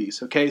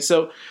rubies. Okay,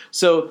 so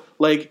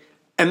like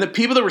And the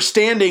people that were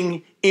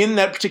standing in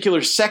that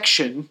particular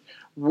section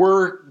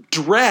were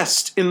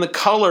dressed in the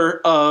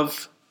color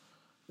of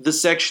the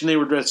section they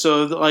were dressed.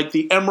 So like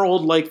the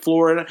emerald like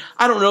floor. And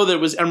I don't know that it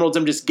was emeralds.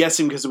 I'm just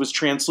guessing because it was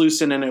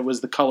translucent and it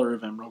was the color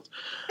of emerald.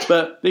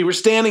 But they were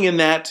standing in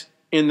that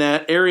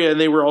area and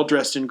they were all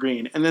dressed in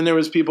green. And then there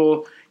was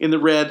people in the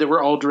red that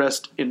were all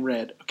dressed in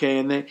red. Okay.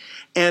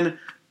 And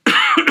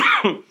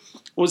what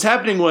was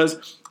happening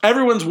was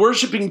everyone's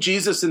worshiping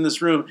Jesus in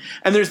this room.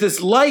 And there's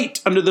this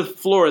light under the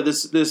floor,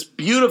 this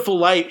beautiful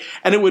light,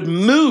 and it would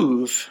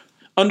move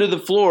under the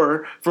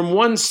floor from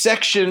one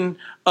section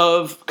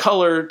of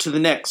color to the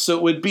next. So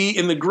it would be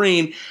in the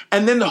green,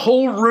 and then the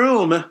whole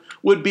room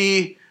would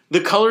be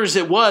the colors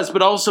it was,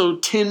 but also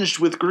tinged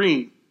with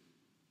green.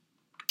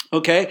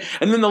 Okay?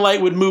 And then the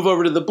light would move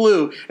over to the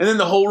blue, and then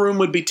the whole room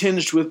would be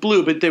tinged with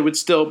blue, but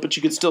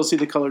you could still see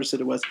the colors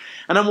that it was.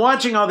 And I'm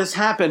watching all this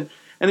happen,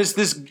 and it's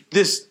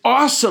this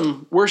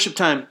awesome worship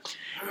time.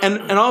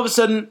 And all of a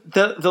sudden,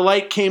 the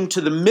light came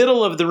to the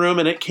middle of the room,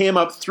 and it came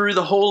up through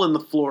the hole in the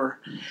floor.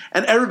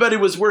 And everybody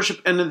was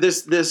worshiping, and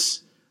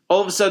this all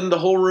of a sudden, the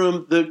whole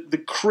room,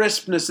 the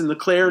crispness and the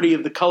clarity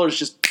of the colors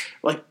just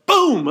like,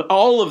 boom!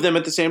 All of them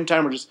at the same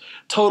time were just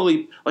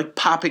totally like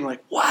popping,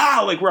 like,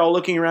 wow! Like we're all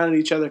looking around at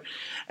each other.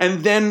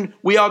 And then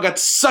we all got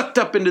sucked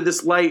up into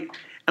this light,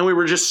 and we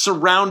were just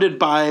surrounded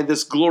by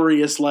this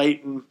glorious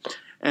light.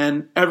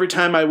 And every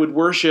time I would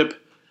worship,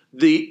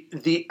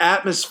 the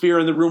atmosphere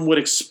in the room would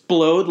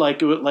explode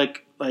like it would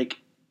like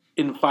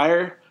in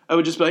fire. I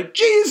would just be like,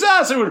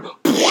 Jesus! It would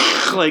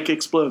like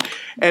explode.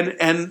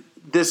 And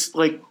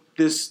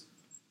this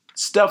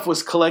stuff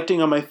was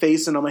collecting on my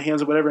face and on my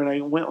hands or whatever, and I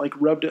went like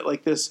rubbed it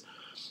like this,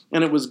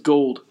 and it was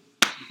gold.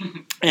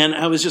 And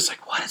I was just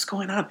like, what is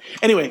going on?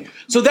 Anyway,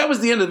 so that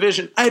was the end of the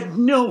vision. I had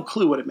no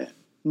clue what it meant.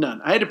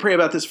 None. I had to pray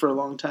about this for a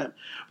long time.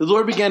 The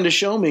Lord began to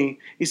show me,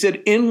 he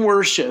said, in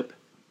worship,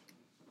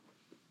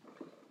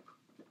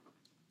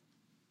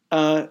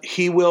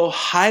 he will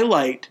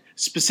highlight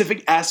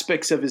specific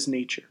aspects of his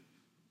nature.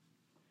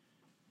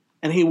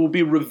 And he will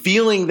be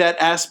revealing that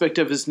aspect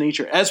of his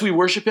nature. As we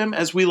worship him,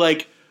 as we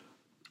like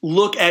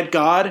look at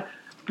God,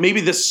 maybe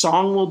the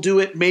song will do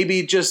it,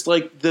 maybe just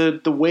like the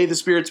way the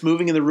Spirit's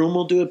moving in the room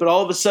will do it, but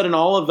all of a sudden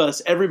all of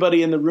us,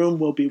 everybody in the room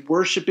will be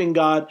worshiping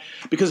God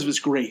because of his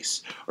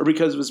grace, or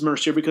because of his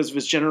mercy, or because of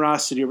his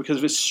generosity, or because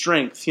of his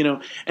strength, you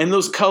know. And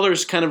those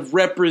colors kind of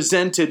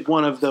represented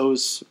one of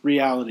those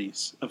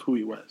realities of who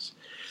he was.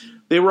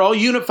 They were all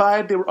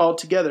unified. They were all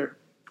together.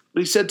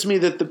 But he said to me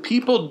that the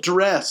people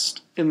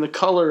dressed in the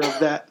color of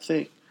that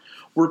thing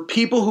were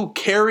people who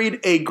carried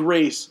a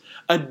grace,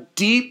 a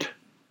deep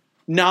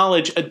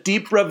knowledge, a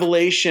deep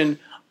revelation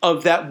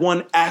of that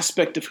one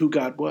aspect of who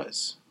God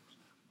was.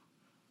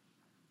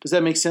 Does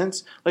that make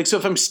sense? Like, so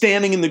if I'm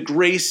standing in the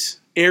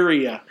grace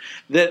area,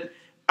 that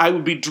I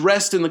would be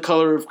dressed in the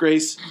color of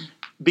grace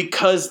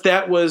because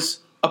that was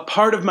a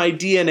part of my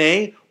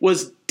DNA,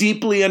 was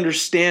deeply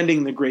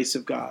understanding the grace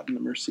of God and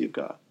the mercy of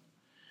God.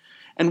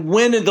 And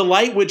when the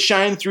light would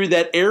shine through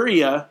that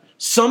area,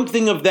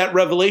 something of that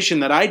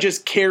revelation that I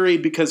just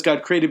carried because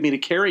God created me to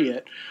carry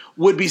it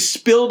would be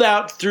spilled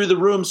out through the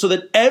room so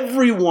that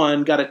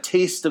everyone got a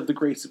taste of the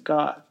grace of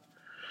God.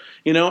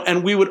 You know,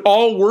 and we would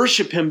all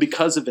worship him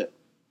because of it.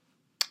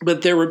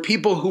 But there were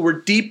people who were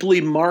deeply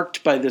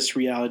marked by this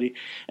reality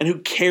and who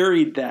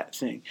carried that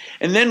thing.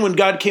 And then when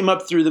God came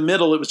up through the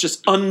middle, it was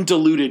just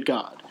undiluted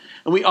God.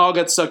 And we all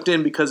got sucked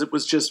in because it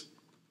was just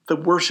the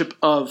worship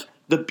of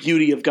the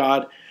beauty of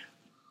God,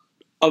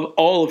 of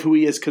all of who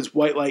he is, because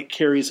white light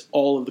carries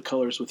all of the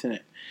colors within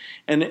it.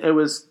 And it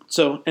was,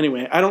 so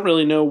anyway, I don't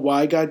really know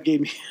why God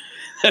gave me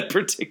that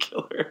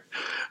particular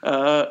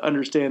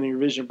understanding or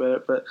vision,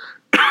 but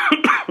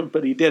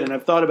he did. And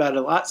I've thought about it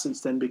a lot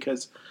since then,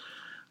 because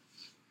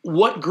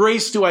what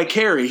grace do I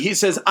carry? He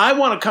says, I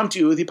want to come to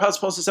you. The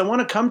Apostle Paul says, I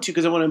want to come to you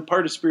because I want to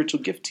impart a spiritual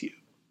gift to you.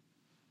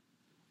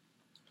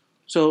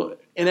 So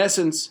in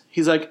essence,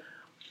 he's like,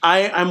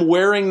 I'm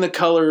wearing the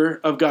color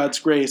of God's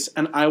grace,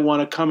 and I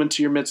want to come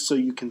into your midst so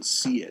you can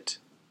see it.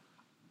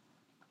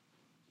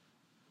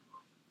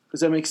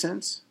 Does that make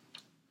sense?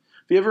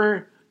 Have you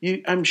ever,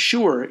 I'm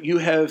sure you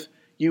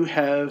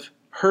have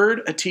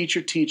heard a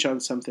teacher teach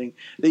on something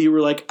that you were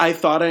like, I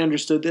thought I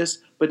understood this,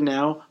 but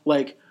now,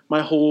 like,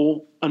 my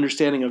whole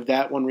understanding of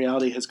that one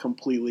reality has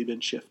completely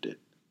been shifted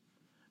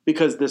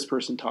because this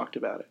person talked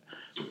about it.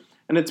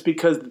 And it's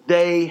because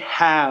they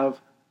have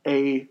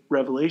a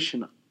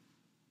revelation,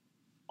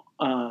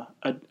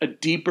 a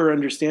deeper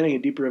understanding, a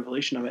deeper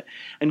revelation of it.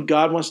 And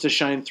God wants to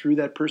shine through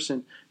that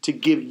person to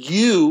give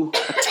you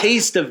a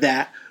taste of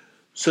that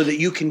so that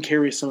you can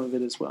carry some of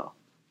it as well.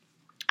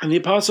 And the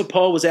Apostle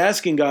Paul was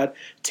asking God,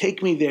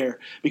 take me there,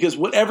 because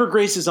whatever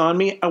grace is on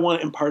me, I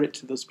want to impart it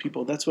to those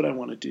people. That's what I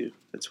want to do.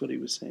 That's what he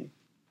was saying.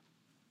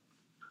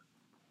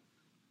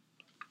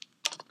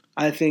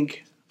 I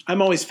think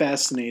I'm always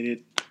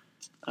fascinated.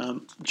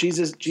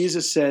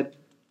 Jesus said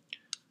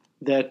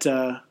that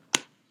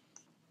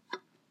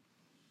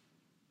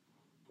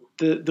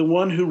the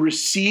one who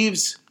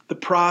receives the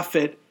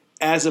prophet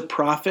as a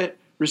prophet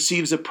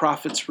receives a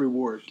prophet's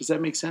reward. Does that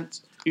make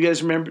sense? You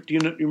guys remember? Do you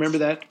remember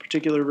that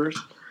particular verse?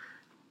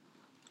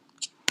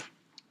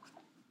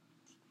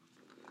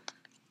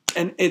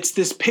 And it's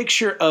this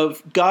picture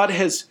of God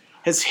has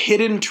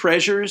hidden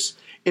treasures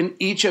in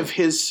each of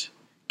his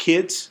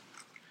kids.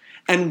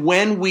 And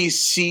when we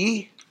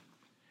see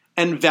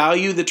and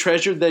value the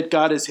treasure that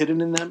God has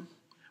hidden in them,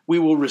 we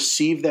will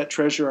receive that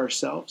treasure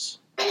ourselves.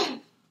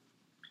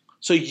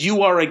 So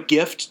you are a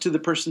gift to the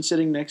person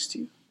sitting next to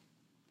you.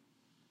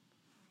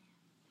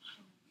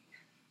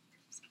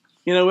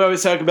 You know, we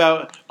always talk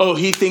about, oh,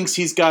 he thinks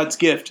he's God's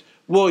gift.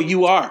 Well,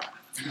 you are.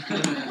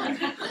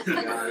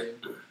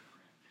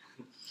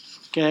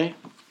 Okay?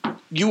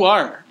 You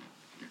are.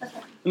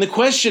 And the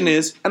question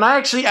is, and I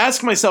actually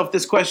ask myself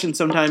this question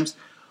sometimes,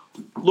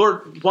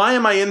 Lord, why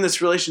am I in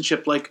this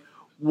relationship? Like,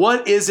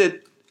 what is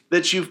it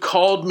that you've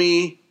called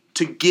me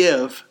to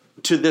give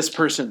to this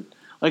person?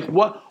 Like,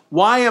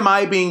 why am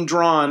I being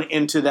drawn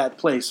into that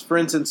place? For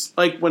instance,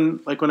 like when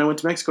I went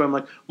to Mexico, I'm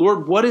like,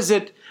 Lord, what is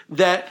it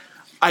that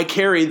I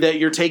carry that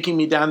you're taking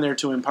me down there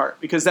to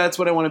impart? Because that's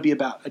what I want to be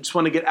about. I just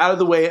want to get out of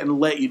the way and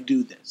let you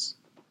do this.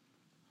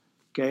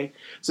 Okay?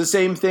 It's the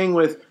same thing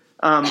with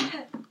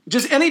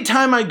just any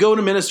time I go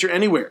to minister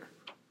anywhere,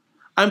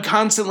 I'm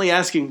constantly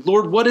asking,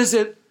 Lord, what is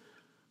it?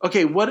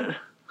 Okay,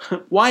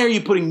 why are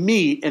you putting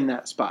me in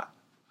that spot?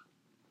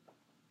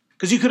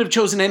 Because you could have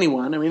chosen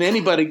anyone. I mean,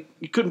 absolutely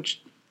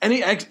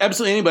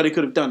anybody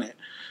could have done it.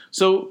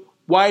 So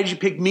why did you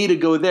pick me to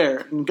go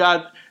there? And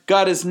God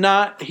is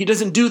not, he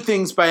doesn't do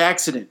things by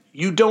accident.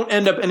 You don't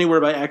end up anywhere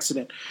by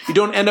accident. You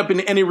don't end up in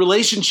any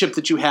relationship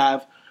that you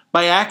have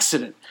by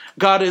accident.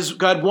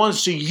 God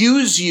wants to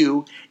use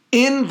you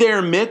in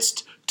their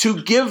midst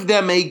to give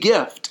them a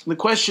gift. And the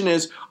question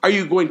is, are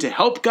you going to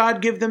help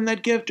God give them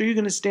that gift, or are you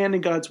going to stand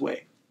in God's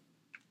way?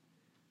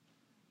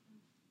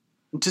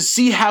 And to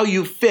see how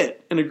you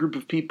fit in a group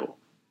of people.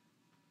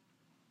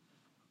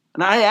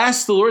 And I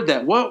asked the Lord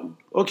that, what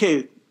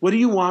do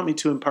you want me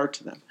to impart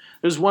to them?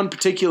 There's one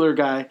particular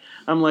guy,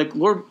 I'm like,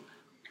 Lord,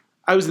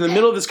 I was in the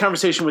middle of this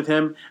conversation with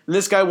him, and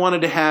this guy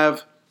wanted to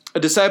have a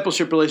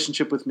discipleship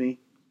relationship with me,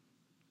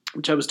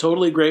 which I was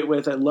totally great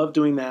with. I love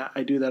doing that.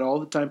 I do that all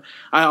the time.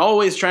 I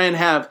always try and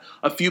have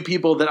a few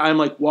people that I'm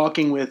like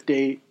walking with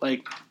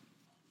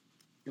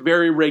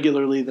very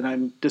regularly that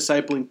I'm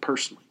discipling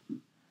personally.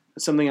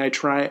 It's something I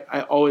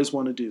always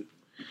want to do.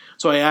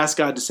 So I ask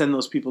God to send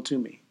those people to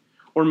me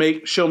or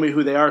show me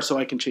who they are so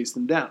I can chase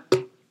them down.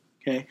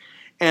 Okay.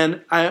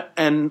 And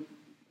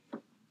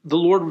the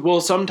Lord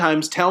will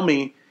sometimes tell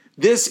me,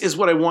 this is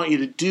what I want you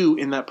to do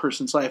in that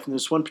person's life. And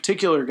this one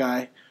particular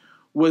guy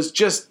was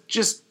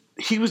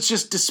he was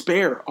just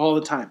despair all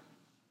the time.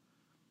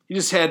 He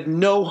just had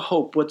no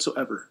hope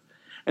whatsoever.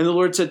 And the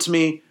Lord said to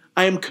me,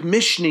 I am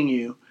commissioning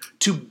you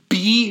to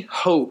be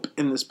hope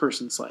in this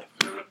person's life.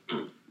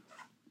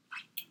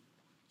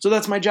 So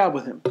that's my job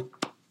with him.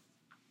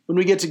 When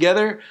we get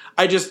together,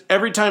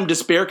 every time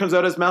despair comes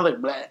out of his mouth, like,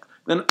 bleh,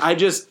 then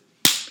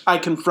I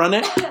confront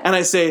it and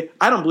I say,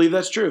 I don't believe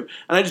that's true.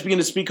 And I just begin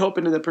to speak hope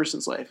into that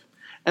person's life.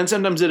 And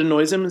sometimes it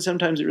annoys him and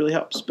sometimes it really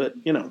helps. But,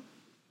 because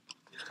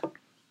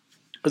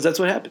that's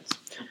what happens.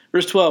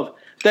 Verse 12,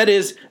 that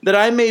is, that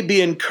I may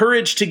be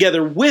encouraged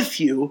together with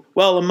you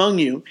while among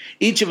you,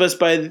 each of us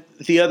by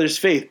the other's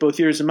faith, both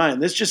yours and mine.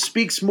 This just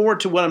speaks more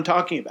to what I'm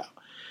talking about.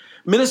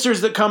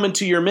 Ministers that come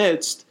into your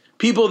midst,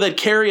 people that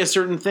carry a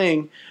certain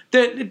thing,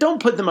 that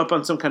don't put them up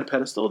on some kind of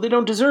pedestal. They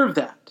don't deserve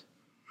that.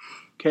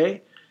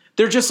 Okay?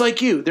 They're just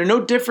like you. They're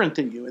no different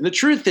than you. And the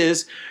truth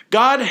is,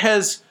 God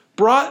has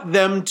brought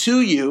them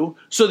to you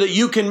so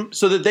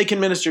that they can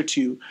minister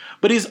to you.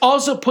 But he's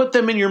also put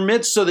them in your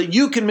midst so that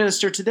you can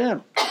minister to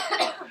them.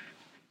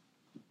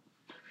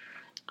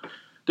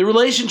 The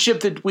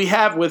relationship that we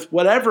have with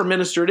whatever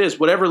minister it is,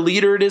 whatever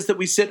leader it is that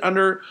we sit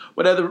under,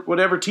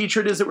 whatever teacher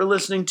it is that we're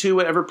listening to,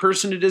 whatever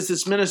person it is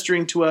that's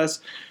ministering to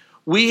us,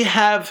 we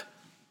have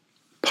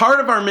part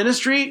of our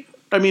ministry,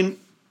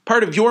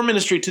 part of your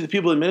ministry to the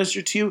people that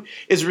minister to you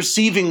is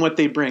receiving what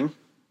they bring.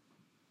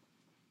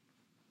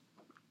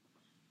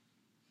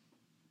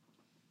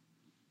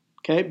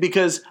 Okay,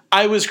 because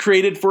I was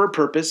created for a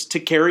purpose to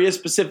carry a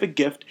specific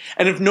gift.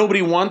 And if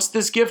nobody wants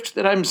this gift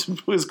that I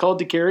was called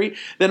to carry,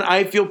 then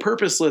I feel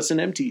purposeless and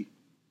empty.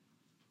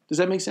 Does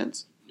that make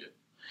sense? Yeah.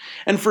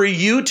 And for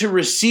you to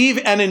receive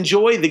and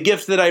enjoy the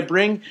gift that I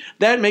bring,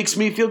 that makes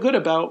me feel good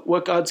about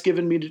what God's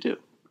given me to do.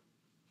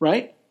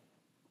 Right?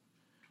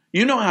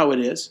 You know how it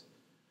is.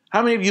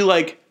 How many of you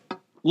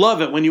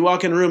love it when you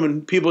walk in a room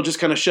and people just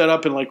kind of shut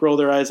up and roll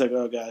their eyes like,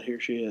 oh God, here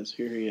she is,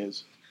 here he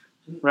is.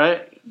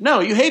 Right? No,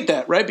 you hate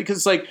that, right?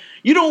 Because it's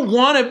you don't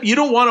want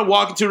to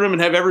walk into a room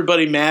and have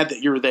everybody mad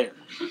that you're there.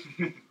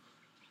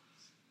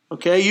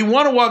 Okay? You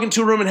want to walk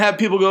into a room and have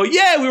people go,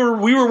 yeah,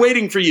 we were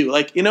waiting for you.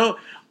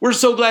 We're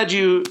so glad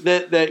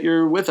that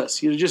you're with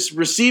us. You're just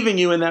receiving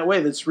you in that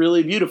way. That's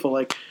really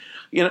beautiful.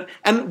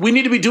 And we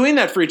need to be doing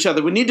that for each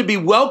other. We need to be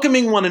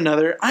welcoming one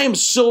another. I am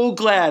so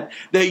glad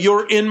that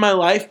you're in my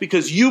life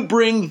because you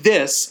bring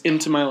this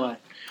into my life.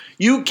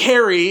 You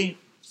carry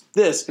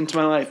this into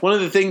my life. One of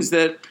the things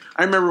that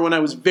I remember when I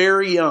was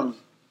very young,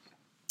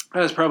 I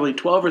was probably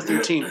 12 or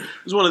 13. It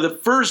was one of the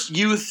first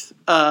youth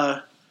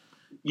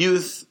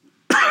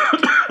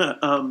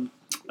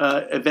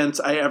events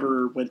I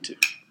ever went to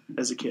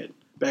as a kid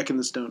back in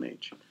the Stone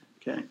Age.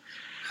 Okay,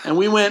 and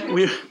we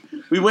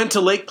went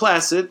to Lake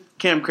Placid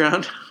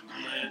campground.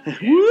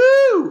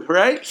 Woo!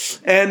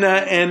 Right?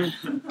 And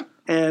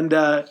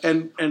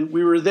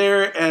we were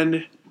there,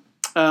 and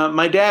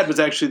my dad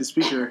was actually the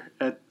speaker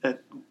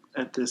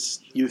at this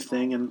youth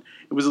thing, and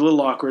it was a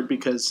little awkward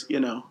because, you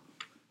know,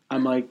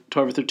 I'm like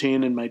 12 or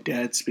 13 and my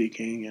dad's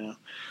speaking, you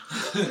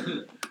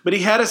know. But he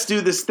had us do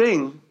this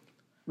thing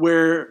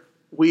where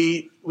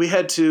we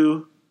had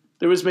to,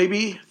 there was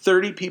maybe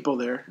 30 people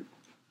there,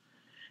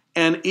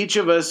 and each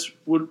of us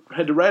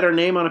had to write our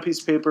name on a piece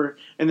of paper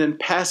and then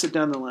pass it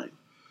down the line.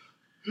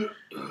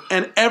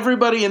 And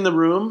everybody in the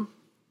room,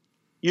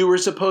 you were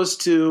supposed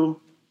to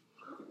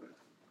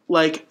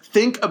like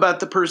think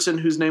about the person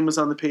whose name was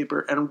on the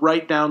paper and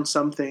write down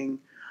something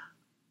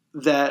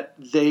that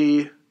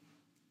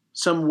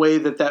some way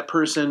that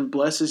person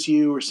blesses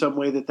you, or some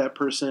way that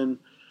person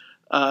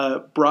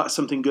brought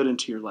something good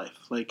into your life.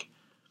 Like,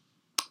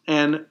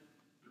 and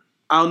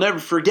I'll never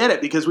forget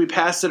it because we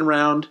passed it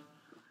around,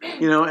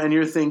 you know, and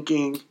you're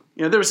thinking,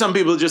 you know, there were some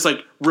people who just like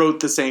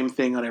wrote the same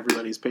thing on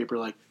everybody's paper,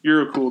 like,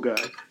 you're a cool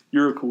guy,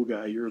 you're a cool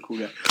guy, you're a cool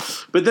guy.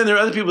 But then there are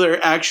other people that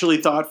are actually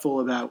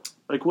thoughtful about,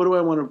 like, what do I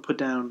want to put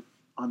down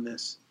on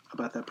this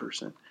about that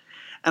person?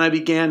 And I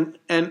began,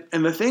 and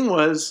the thing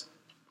was,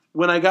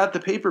 when I got the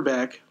paper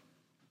back,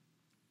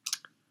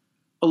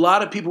 a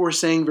lot of people were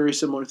saying very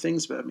similar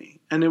things about me.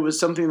 And it was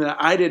something that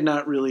I did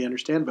not really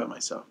understand about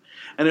myself.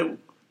 And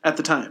at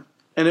the time.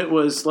 And it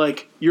was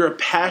like, you're a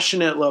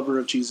passionate lover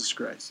of Jesus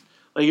Christ.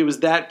 Like, it was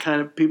that kind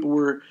of, people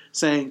were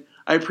saying,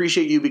 I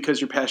appreciate you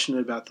because you're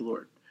passionate about the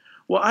Lord.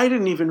 Well, I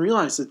didn't even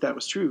realize that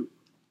was true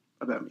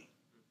about me.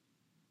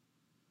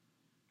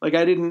 Like,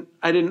 I didn't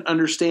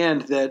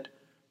understand that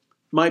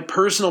my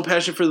personal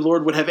passion for the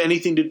Lord would have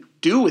anything to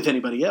do with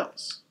anybody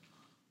else.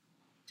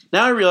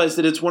 Now I realize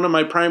that it's one of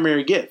my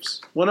primary gifts.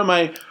 One of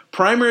my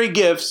primary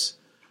gifts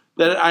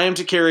that I am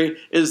to carry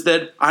is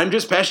that I'm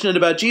just passionate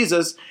about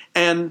Jesus,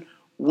 and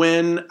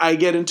when I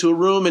get into a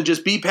room and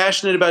just be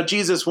passionate about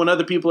Jesus when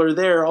other people are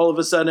there, all of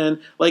a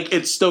sudden, like,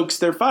 it stokes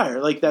their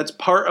fire. Like, that's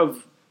part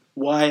of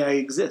why I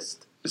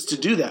exist, is to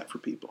do that for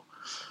people.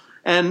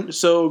 And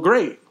so,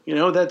 great. You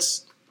know,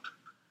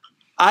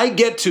 I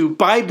get to,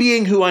 by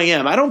being who I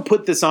am, I don't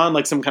put this on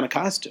like some kind of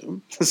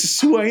costume. This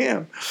is who I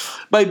am.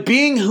 By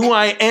being who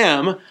I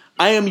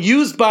am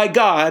used by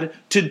God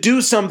to do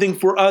something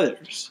for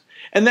others.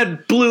 And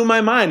that blew my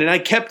mind. And I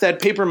kept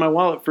that paper in my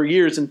wallet for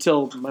years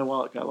until my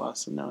wallet got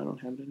lost. And now I don't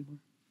have it anymore.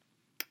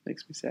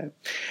 Makes me sad.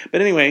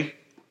 But anyway,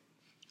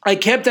 I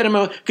kept that in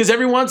my, because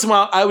every once in a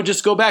while I would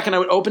just go back and I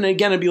would open it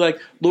again and be like,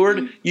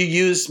 Lord, you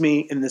used me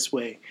in this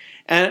way.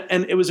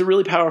 And it was a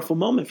really powerful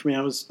moment for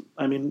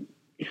me.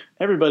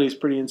 Everybody's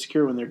pretty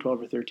insecure when they're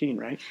 12 or 13,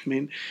 right? I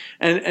mean,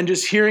 and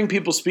just hearing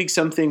people speak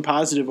something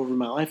positive over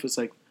my life was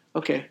like,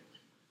 okay,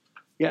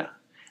 yeah.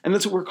 And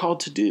that's what we're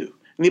called to do.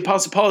 And the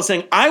Apostle Paul is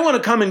saying, I want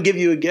to come and give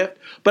you a gift,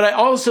 but I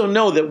also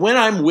know that when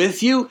I'm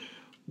with you,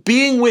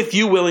 being with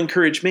you will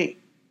encourage me.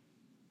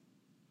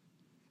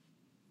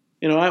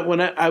 You know,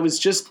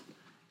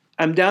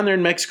 I'm down there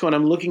in Mexico and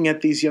I'm looking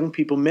at these young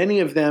people, many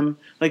of them,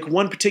 like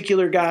one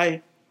particular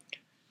guy,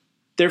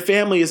 their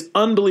family is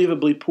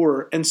unbelievably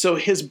poor. And so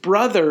his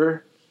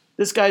brother,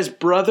 this guy's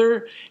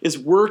brother, is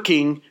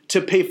working to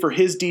pay for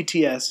his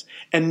DTS.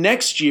 And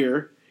next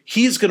year,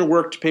 he's going to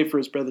work to pay for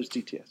his brother's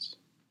DTS.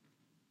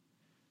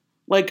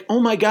 Like, oh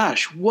my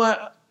gosh,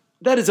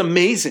 that is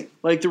amazing.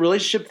 Like, the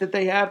relationship that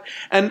they have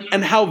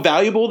and how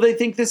valuable they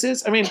think this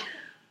is. I mean,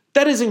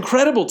 that is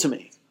incredible to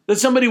me. That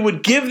somebody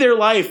would give their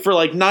life for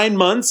like 9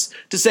 months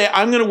to say,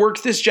 I'm going to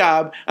work this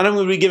job and I'm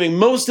going to be giving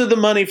most of the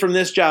money from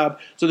this job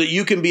so that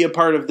you can be a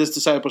part of this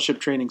discipleship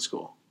training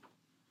school.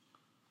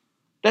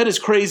 That is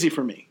crazy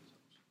for me.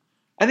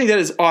 I think that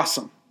is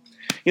awesome.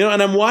 You know,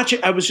 and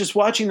I was just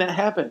watching that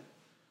happen,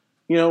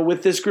 you know,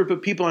 with this group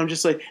of people. I'm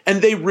just like,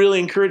 and they really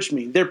encouraged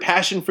me. Their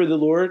passion for the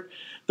Lord,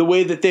 the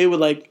way that they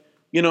would, like,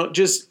 you know,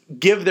 just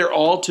give their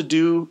all to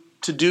do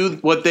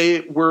what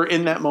they were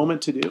in that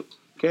moment to do.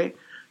 Okay?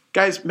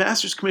 Guys,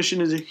 Master's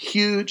Commission is a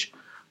huge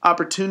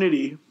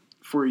opportunity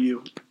for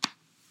you.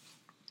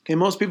 Okay,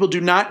 most people do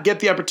not get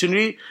the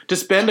opportunity to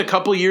spend a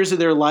couple years of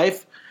their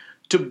life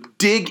to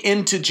dig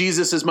into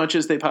Jesus as much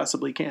as they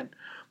possibly can.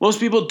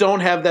 Most people don't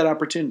have that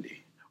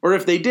opportunity. Or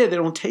if they did, they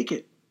don't take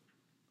it.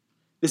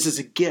 This is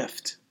a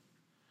gift.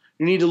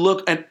 You need to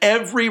look at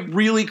every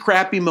really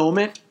crappy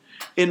moment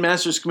in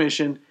Master's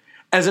Commission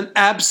as an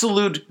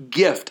absolute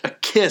gift, a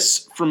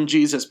kiss from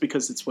Jesus,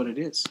 because it's what it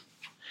is.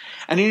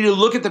 And you need to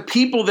look at the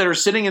people that are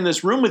sitting in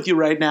this room with you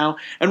right now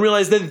and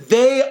realize that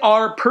they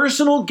are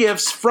personal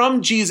gifts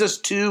from Jesus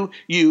to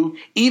you,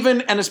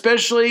 even and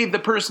especially the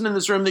person in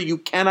this room that you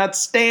cannot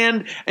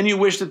stand and you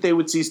wish that they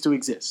would cease to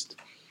exist.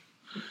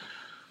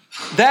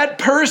 That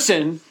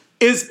person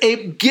is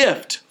a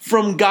gift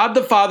from God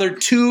the Father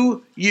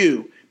to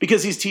you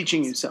because he's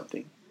teaching you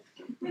something.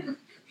 When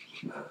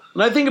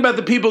I think about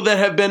the people that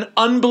have been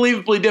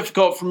unbelievably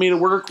difficult for me to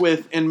work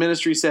with in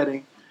ministry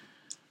setting,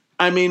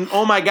 I mean,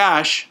 oh my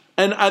gosh.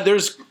 And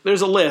there's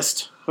a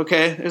list,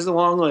 okay? There's a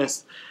long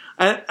list.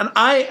 And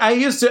I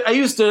used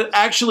to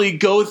actually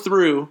go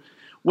through,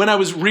 when I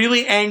was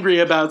really angry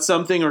about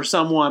something or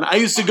someone, I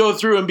used to go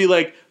through and be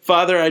like,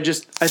 Father, I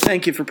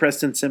thank you for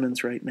Preston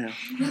Simmons right now.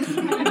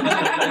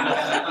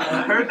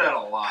 I heard that a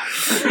lot.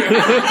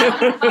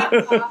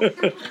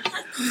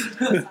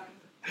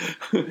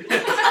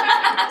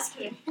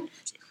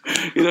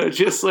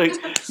 Just like,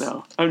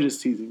 no, I'm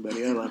just teasing,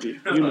 buddy. I love you.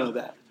 You know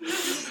that.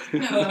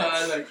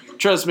 I like you.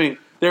 Trust me,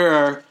 there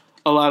are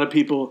a lot of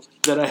people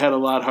that I had a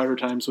lot harder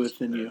times with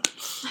than you.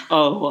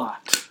 A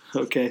lot.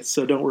 Okay,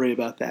 so don't worry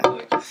about that.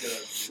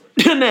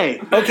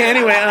 Nay. Okay,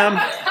 anyway,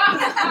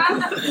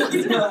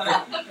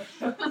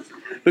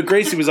 but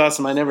Gracie was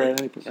awesome. I never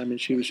had any,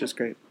 she was just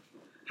great.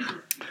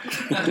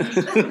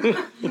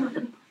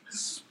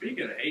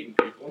 Speaking of hating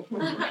people.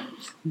 What?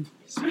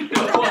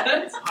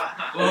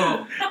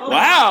 Whoa.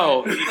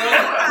 Wow.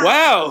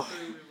 Wow.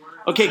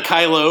 Okay,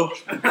 Kylo.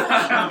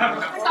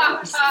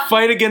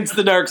 Fight against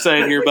the dark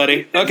side here,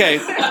 buddy. Okay.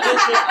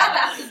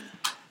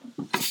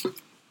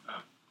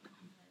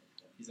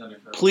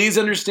 Please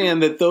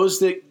understand that those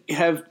that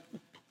have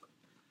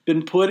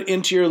been put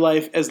into your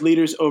life as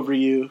leaders over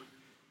you,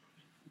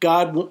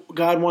 God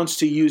wants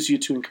to use you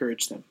to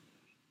encourage them.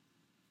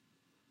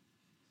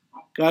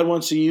 God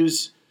wants to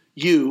use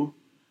you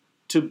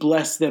to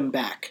bless them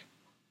back.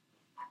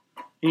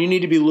 And you need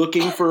to be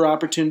looking for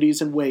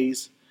opportunities and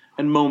ways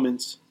and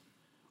moments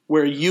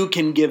where you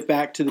can give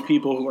back to the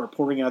people who are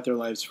pouring out their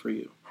lives for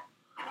you.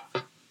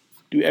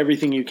 Do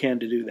everything you can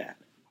to do that.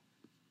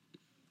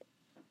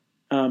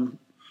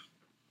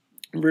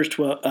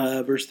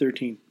 Verse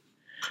 13.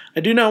 I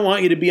do not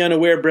want you to be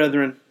unaware,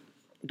 brethren,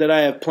 that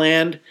I have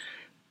planned,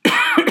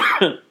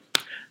 that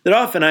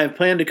often I have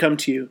planned to come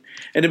to you,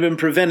 and have been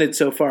prevented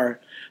so far,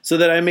 so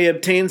that I may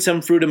obtain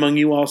some fruit among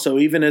you also,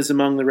 even as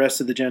among the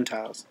rest of the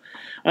Gentiles.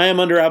 I am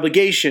under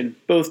obligation,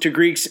 both to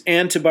Greeks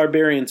and to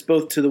barbarians,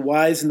 both to the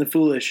wise and the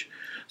foolish.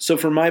 So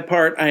for my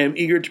part, I am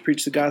eager to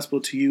preach the gospel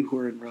to you who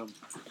are in Rome.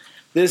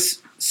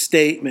 This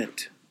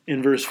statement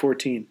in verse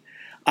 14,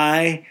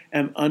 I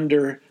am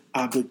under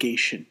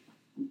obligation.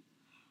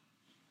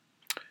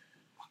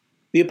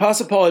 The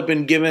Apostle Paul had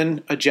been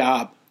given a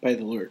job by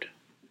the Lord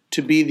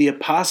to be the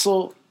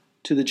apostle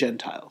to the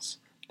Gentiles.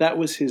 That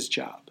was his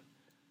job.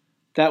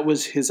 That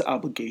was his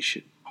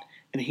obligation.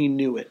 And he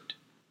knew it.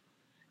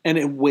 And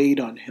it weighed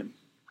on him.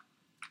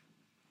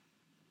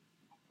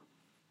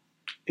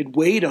 It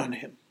weighed on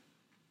him.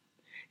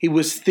 He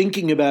was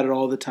thinking about it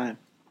all the time.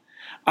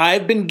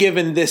 I've been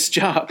given this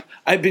job.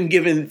 I've been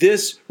given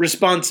this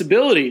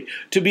responsibility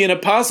to be an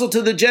apostle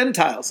to the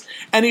Gentiles.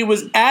 And he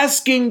was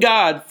asking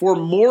God for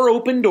more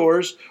open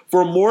doors,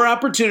 for more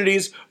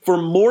opportunities,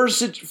 for more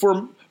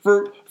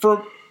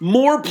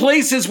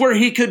places where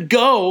he could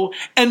go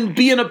and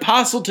be an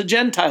apostle to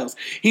Gentiles.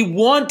 He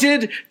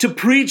wanted to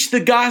preach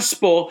the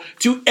gospel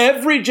to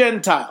every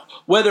Gentile,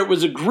 whether it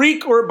was a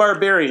Greek or a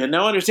barbarian.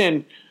 Now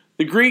understand,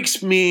 the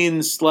Greeks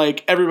means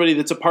like everybody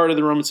that's a part of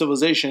the Roman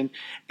civilization,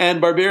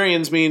 and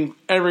barbarians mean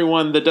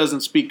everyone that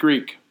doesn't speak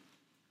Greek.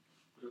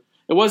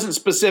 It wasn't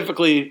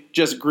specifically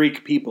just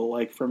Greek people,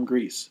 like from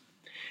Greece.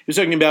 He was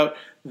talking about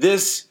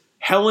this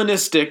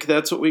Hellenistic,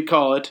 that's what we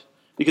call it,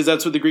 because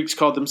that's what the Greeks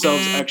called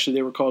themselves. Actually,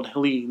 they were called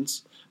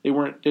Hellenes. They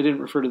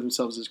didn't refer to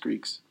themselves as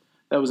Greeks.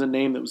 That was a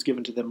name that was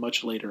given to them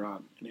much later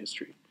on in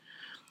history.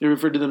 They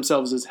referred to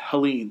themselves as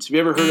Hellenes. Have you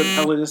ever heard of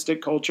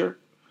Hellenistic culture?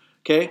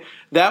 Okay,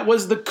 that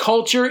was the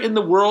culture in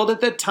the world at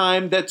that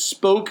time that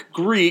spoke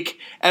Greek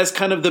as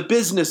kind of the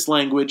business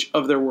language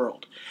of their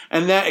world.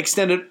 And that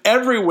extended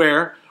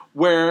everywhere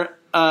where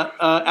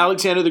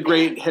Alexander the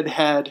Great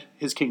had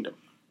his kingdom.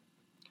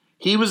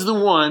 He was the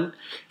one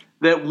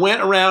that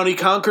went around, he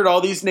conquered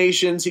all these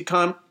nations,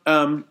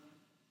 all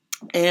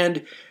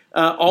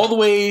the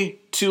way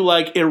to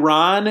like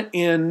Iran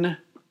in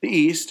the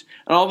east,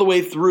 and all the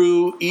way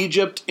through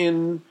Egypt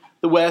in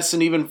the west,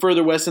 and even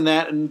further west than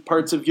that, and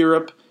parts of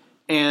Europe,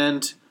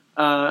 and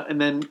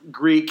then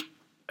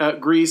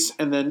Greece,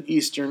 and then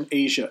Eastern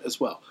Asia as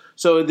well.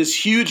 So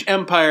this huge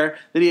empire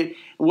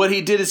what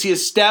he did is he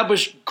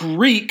established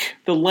Greek,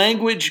 the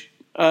language,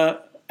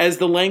 as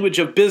the language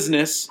of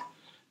business,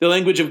 the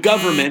language of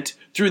government,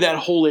 through that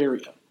whole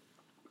area.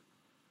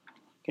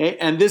 Okay,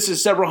 and this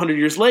is several hundred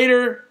years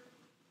later,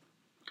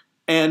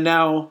 and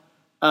now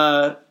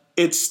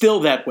it's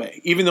still that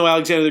way. Even though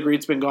Alexander the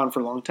Great's been gone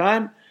for a long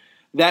time,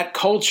 that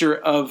culture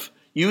of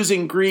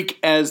using Greek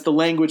as the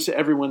language that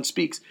everyone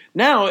speaks.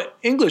 Now,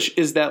 English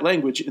is that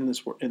language in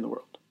the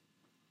world.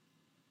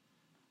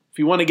 If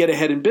you want to get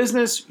ahead in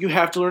business, you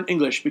have to learn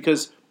English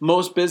because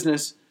most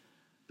business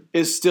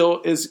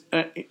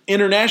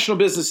international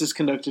business is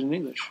conducted in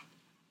English.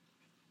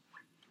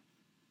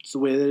 It's the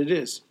way that it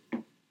is.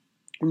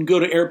 When you go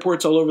to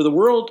airports all over the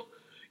world,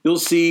 you'll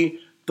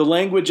see the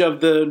language of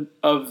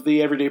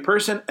the everyday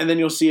person, and then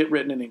you'll see it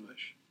written in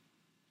English.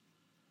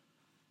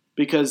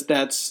 Because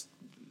that's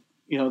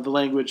the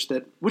language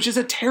which is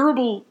a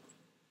terrible,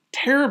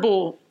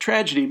 terrible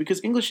tragedy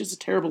because English is a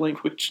terrible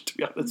language, to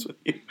be honest with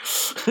you.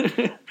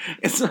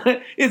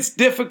 It's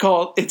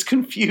difficult. It's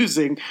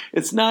confusing.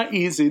 It's not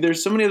easy.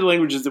 There's so many other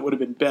languages that would have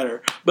been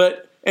better.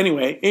 But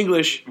anyway,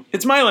 English,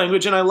 it's my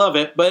language and I love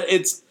it, but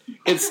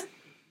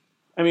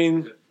I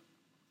mean,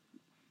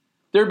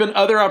 there have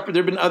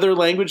been other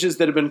languages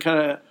that have been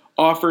kind of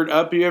offered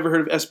up. You ever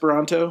heard of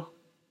Esperanto?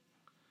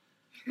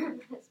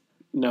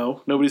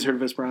 No, nobody's heard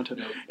of Esperanto.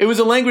 No. It was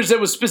a language that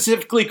was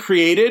specifically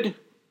created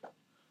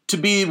to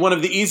be one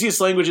of the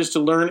easiest languages to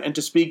learn and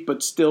to speak,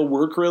 but still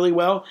work really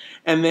well.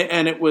 And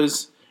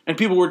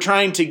people were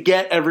trying to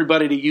get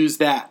everybody to use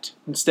that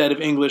instead of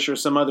English or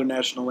some other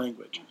national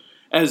language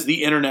as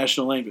the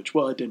international language.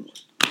 Well, it didn't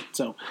work,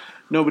 so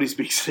nobody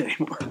speaks it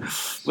anymore.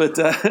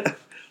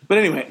 But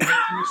anyway,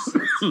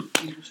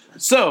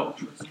 so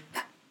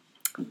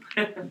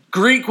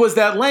Greek was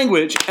that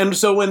language, and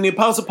so when the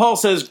Apostle Paul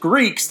says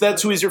Greeks,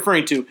 that's who he's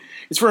referring to.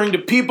 He's referring to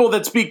people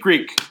that speak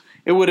Greek.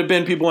 It would have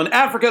been people in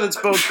Africa that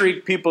spoke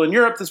Greek, people in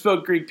Europe that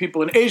spoke Greek,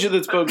 people in Asia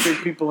that spoke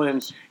Greek, people in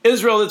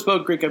Israel that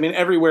spoke Greek. I mean,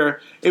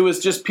 everywhere. It was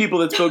just people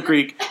that spoke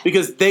Greek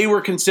because they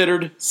were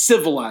considered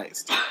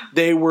civilized.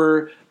 They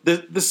were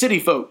the city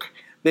folk.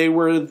 They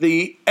were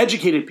the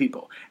educated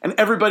people. And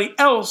everybody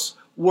else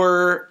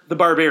were the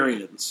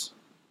barbarians.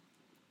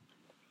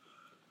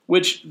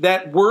 Which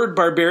that word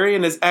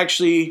barbarian is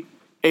actually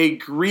a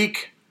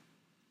Greek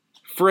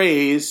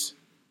phrase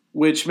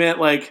which meant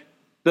like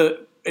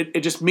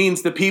it just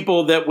means the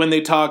people that when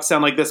they talk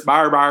sound like this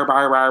bar bar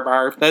bar bar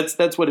bar.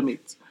 That's what it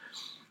means.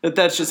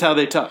 That's just how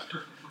they talk.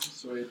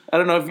 Sweet. I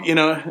don't know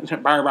if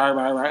bar bar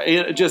bar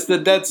bar. Just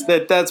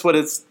that's what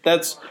it's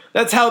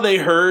that's how they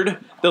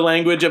heard the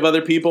language of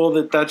other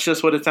people. That's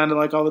just what it sounded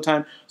like all the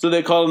time. So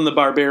they called them the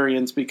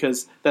barbarians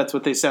because that's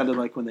what they sounded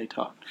like when they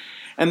talked.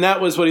 And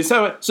that was what he's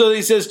talking about. So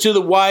he says to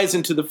the wise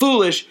and to the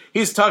foolish.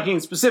 He's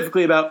talking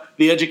specifically about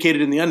the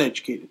educated and the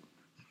uneducated.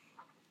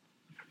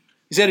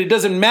 He said, it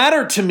doesn't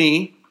matter to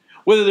me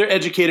whether they're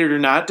educated or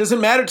not. It doesn't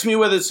matter to me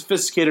whether they're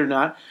sophisticated or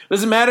not. It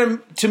doesn't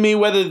matter to me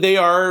whether they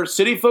are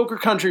city folk or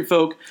country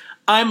folk.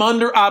 I'm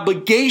under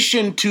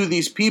obligation to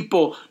these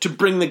people to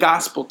bring the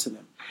gospel to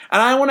them.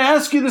 And I want to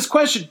ask you this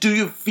question. Do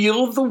you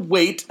feel the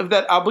weight of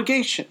that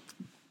obligation?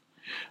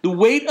 The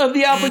weight of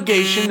the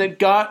obligation that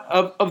God,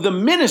 of the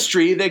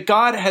ministry that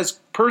God has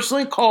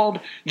personally called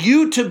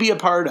you to be a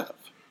part of.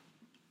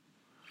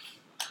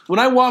 When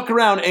I walk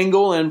around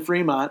Engel and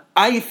Fremont,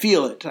 I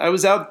feel it. I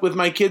was out with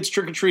my kids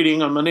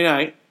trick-or-treating on Monday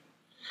night,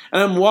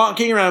 and I'm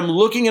walking around, I'm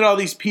looking at all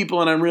these people,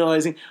 and I'm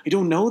realizing I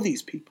don't know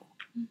these people.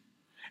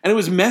 And it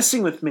was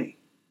messing with me.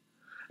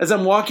 As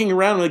I'm walking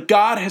around, like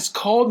God has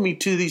called me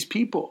to these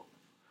people,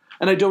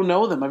 and I don't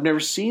know them. I've never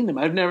seen them.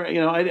 I've never,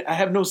 I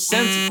have no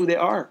sense of who they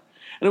are.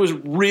 And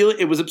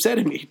it was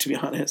upsetting me, to be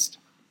honest.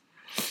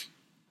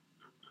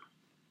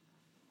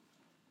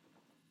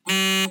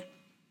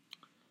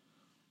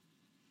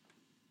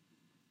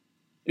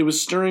 It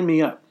was stirring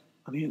me up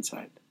on the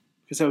inside.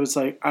 Because I was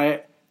like,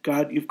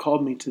 God, you've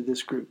called me to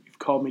this group. You've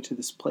called me to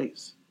this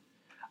place.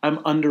 I'm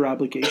under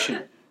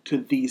obligation to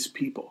these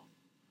people.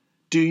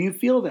 Do you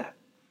feel that?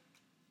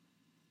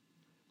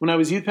 When I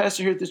was youth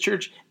pastor here at this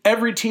church,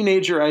 every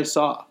teenager I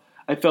saw,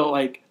 I felt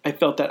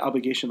that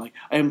obligation. Like,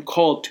 I am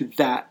called to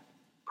that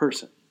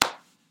person.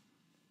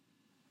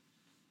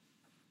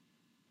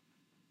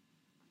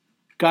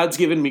 God's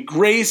given me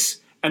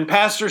grace and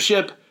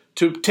pastorship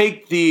to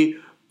take the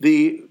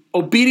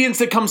obedience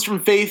that comes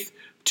from faith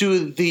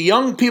to the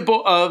young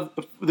people of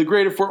the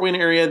greater Fort Wayne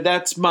area.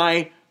 That's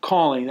my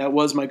calling. That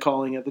was my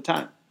calling at the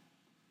time.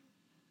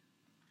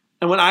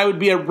 And when I would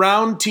be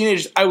around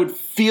teenagers, I would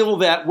feel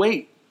that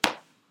weight,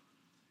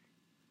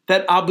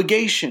 that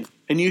obligation.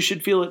 And you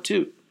should feel it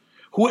too.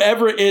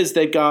 Whoever it is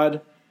that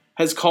God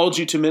has called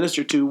you to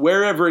minister to,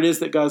 wherever it is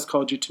that God's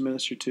called you to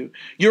minister to,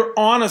 you're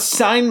on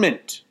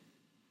assignment.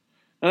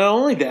 And not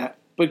only that,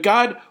 but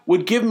God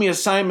would give me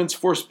assignments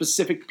for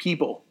specific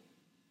people.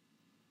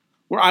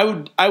 Where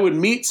I would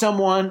meet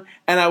someone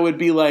and I would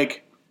be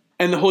like,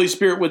 and the Holy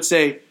Spirit would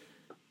say,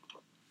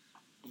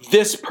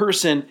 this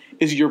person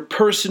is your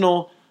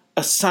personal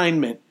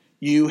assignment.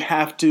 You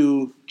have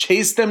to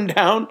chase them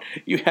down.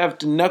 You have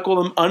to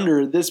knuckle them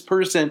under. This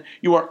person,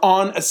 you are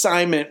on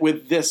assignment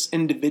with this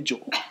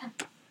individual.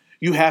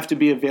 You have to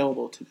be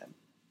available to them.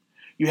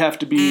 You have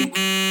to be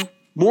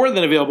more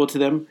than available to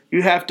them.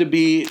 You have to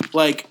be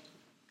like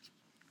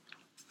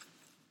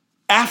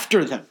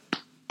after them,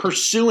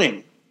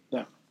 pursuing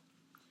them.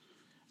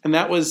 And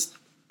that was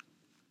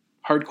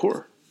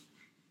hardcore.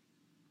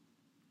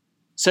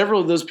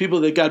 Several of those people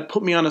that God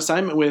put me on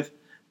assignment with,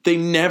 they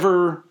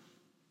never,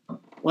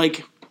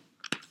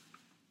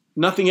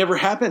 nothing ever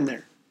happened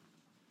there.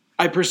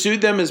 I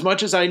pursued them as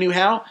much as I knew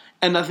how,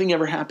 and nothing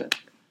ever happened.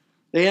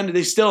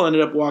 They still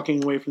ended up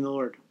walking away from the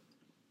Lord.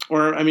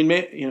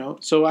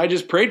 So I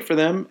just prayed for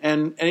them,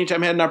 and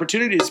anytime I had an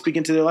opportunity to speak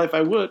into their life,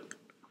 I would.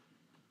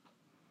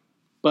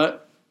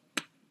 But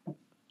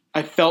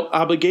I felt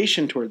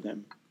obligation toward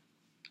them.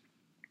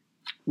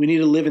 We need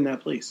to live in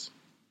that place.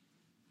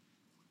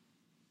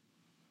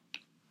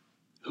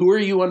 Who are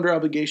you under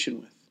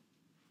obligation with?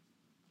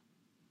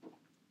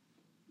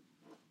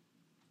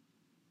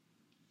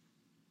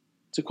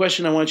 It's a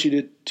question I want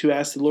you to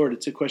ask the Lord.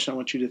 It's a question I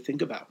want you to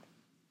think about.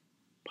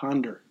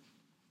 Ponder.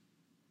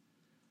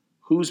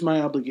 Who's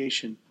my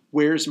obligation?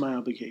 Where's my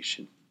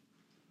obligation?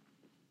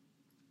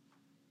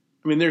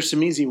 I mean, there's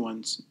some easy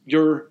ones.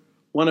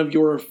 One of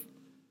your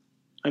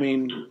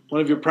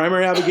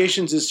primary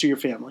obligations is to your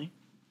family.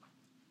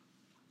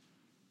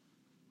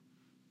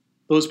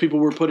 Those people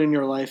were put in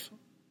your life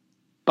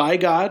by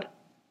God.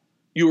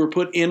 You were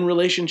put in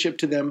relationship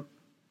to them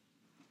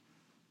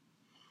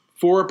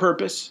for a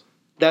purpose.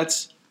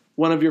 That's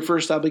one of your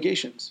first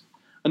obligations.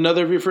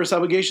 Another of your first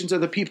obligations are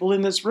the people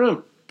in this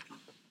room.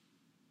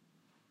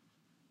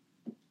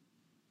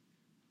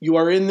 You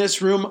are in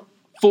this room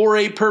for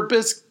a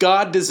purpose.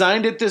 God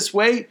designed it this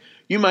way.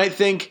 You might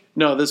think,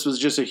 no, this was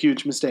just a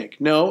huge mistake.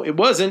 No, it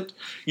wasn't.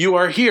 You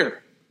are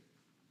here.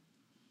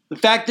 The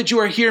fact that you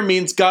are here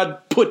means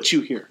God put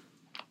you here.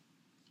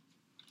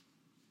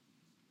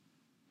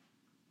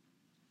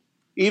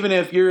 Even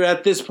if you're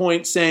at this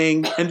point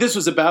saying, and this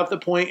was about the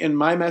point in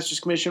my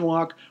Master's Commission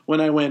walk when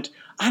I went,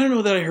 I don't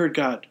know that I heard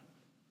God.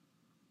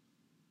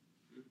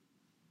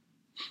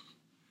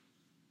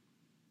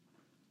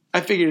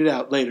 I figured it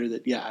out later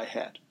that, yeah, I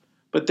had.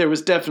 But I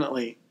was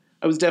definitely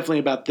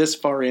about this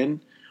far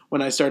in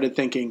when I started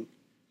thinking,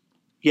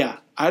 yeah,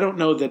 I don't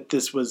know that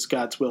this was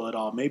God's will at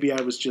all. Maybe I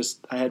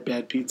had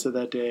bad pizza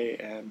that day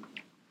and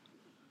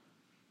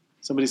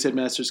somebody said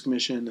Master's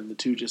Commission and the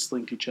two just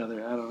linked each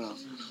other. I don't know.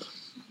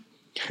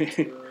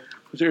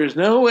 There is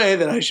no way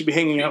that I should be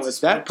hanging out with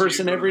that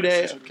person every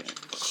day. Okay.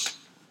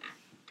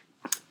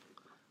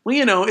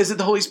 Well, is it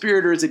the Holy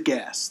Spirit or is it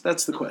gas?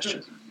 That's the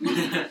question.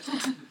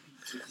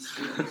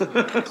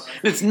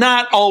 It's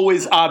not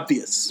always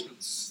obvious.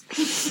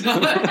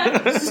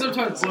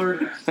 Sometimes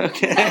blurred.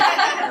 Okay.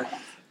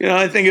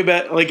 I think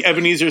about like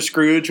Ebenezer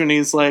Scrooge when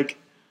he's like,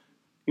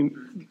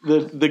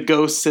 the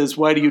ghost says,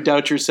 "Why do you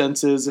doubt your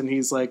senses?" And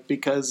he's like,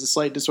 "Because a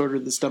slight disorder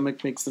of the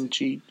stomach makes them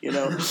cheat."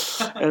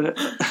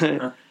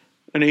 And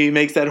he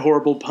makes that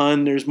horrible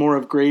pun. There's more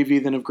of gravy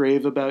than of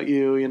grave about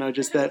you.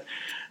 Just that.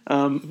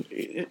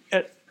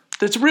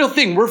 That's a real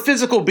thing. We're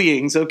physical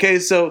beings. Okay,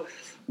 so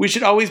we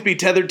should always be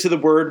tethered to the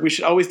Word. We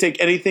should always take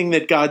anything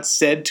that God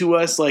said to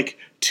us, like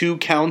to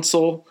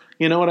counsel.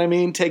 You know what I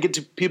mean? Take it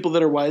to people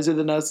that are wiser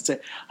than us and say,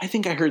 "I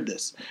think I heard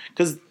this,"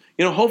 because.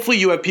 Hopefully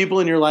you have people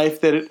in your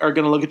life that are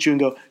going to look at you and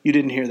go, "You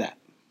didn't hear that.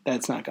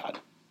 That's not God."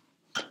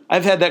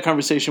 I've had that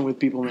conversation with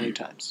people many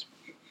times.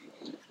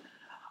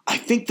 I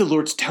think the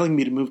Lord's telling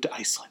me to move to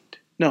Iceland.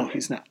 No,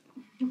 he's not.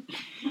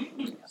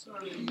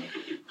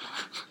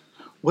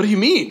 What do you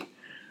mean?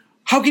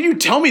 How can you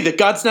tell me that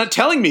God's not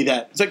telling me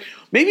that? It's like,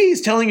 maybe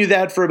he's telling you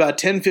that for about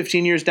 10,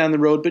 15 years down the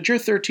road, but you're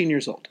 13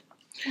 years old.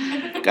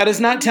 God is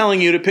not telling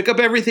you to pick up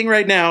everything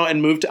right now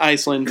and move to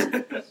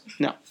Iceland.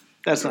 No,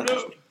 that's not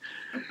happening.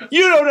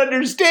 You don't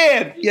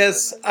understand.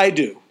 Yes, I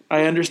do.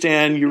 I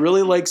understand. You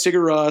really like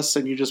Sigur Rós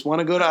and you just want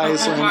to go to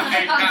Iceland.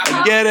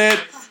 I get it.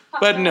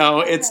 But no,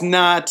 it's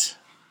not.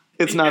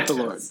 It's not the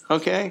Lord.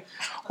 Okay?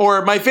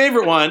 Or my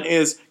favorite one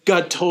is,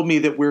 God told me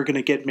that we're going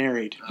to get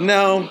married.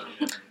 No,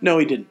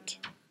 he didn't.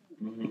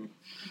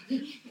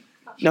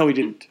 No, he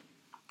didn't.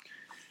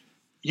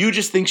 You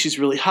just think she's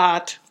really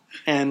hot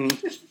and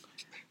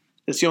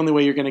it's the only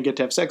way you're going to get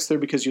to have sex with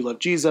her because you love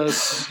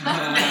Jesus.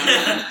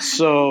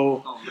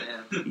 So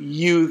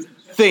you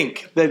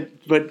think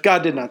that, but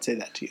God did not say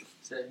that to you.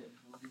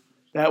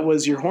 That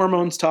was your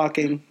hormones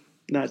talking,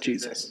 not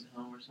Jesus.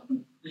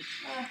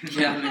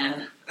 Yeah,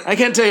 man. I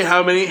can't tell you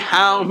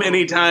how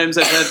many times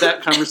I've had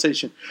that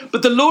conversation.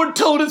 But the Lord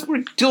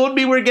told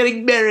me we're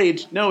getting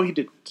married. No, he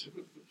didn't.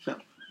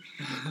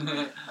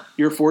 No.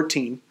 You're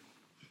 14.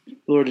 The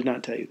Lord did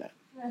not tell you that.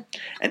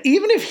 And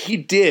even if he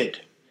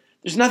did,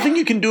 there's nothing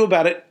you can do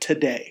about it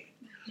today.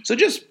 So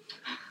just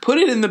put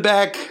it in the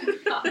back.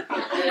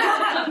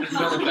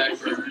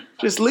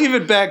 Just leave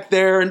it back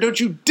there and don't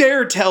you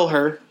dare tell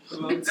her.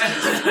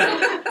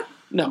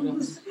 No.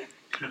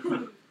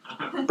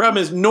 Problem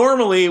is,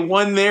 normally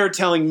when they're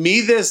telling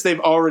me this, they've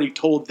already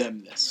told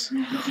them this.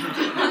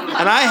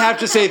 And I have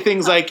to say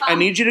things like, I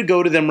need you to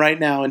go to them right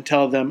now and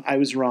tell them I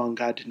was wrong.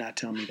 God did not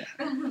tell me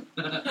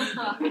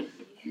that.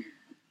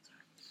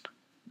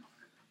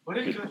 Why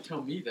did God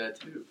tell me that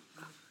too?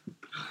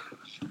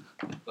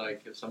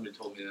 Like, if somebody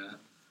told me that.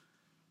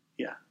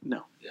 Yeah,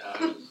 no. Yeah,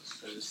 I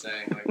was just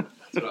saying, like,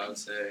 that's what I would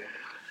say.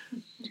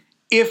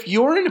 If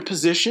you're in a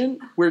position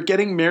where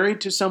getting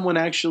married to someone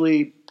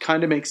actually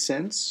kind of makes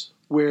sense,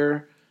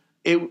 where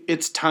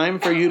it's time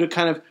for you to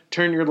kind of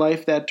turn your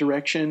life that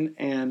direction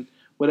and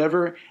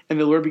whatever, and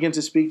the Lord begins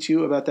to speak to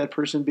you about that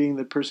person being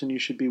the person you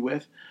should be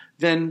with,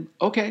 then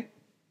okay,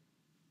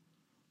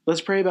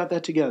 let's pray about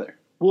that together.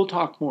 We'll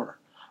talk more.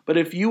 But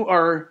if you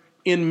are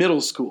in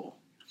middle school,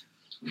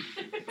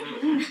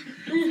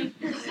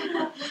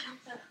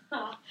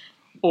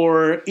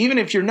 or even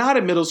if you're not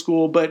in middle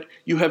school, but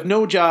you have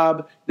no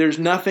job, there's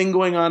nothing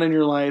going on in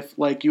your life,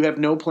 like you have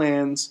no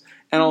plans,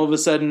 and all of a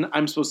sudden,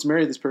 I'm supposed to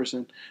marry this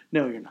person.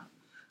 No, you're not.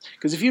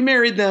 Because if you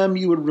married them,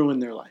 you would ruin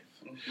their life.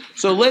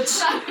 So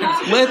let's I mean,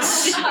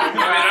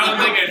 I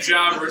don't think a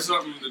job or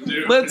something to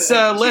do.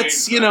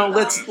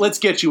 let's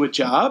get you a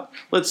job.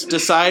 Let's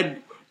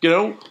decide,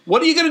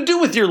 what are you going to do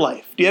with your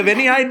life? Do you have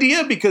any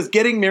idea? Because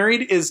getting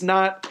married is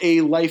not a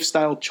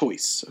lifestyle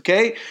choice,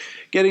 okay?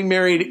 Getting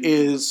married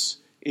is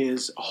a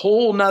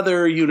whole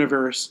nother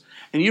universe,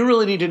 and you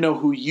really need to know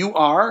who you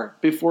are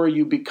before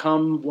you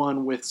become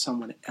one with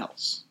someone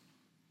else.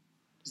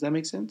 Does that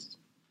make sense?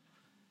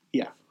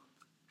 Yeah.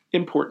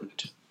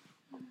 Important.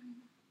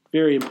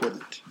 Very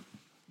important.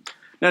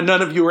 Now,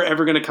 none of you are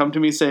ever going to come to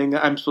me saying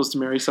that I'm supposed to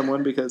marry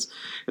someone, because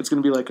it's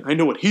going to be like, I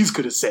know what he's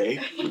going to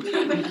say.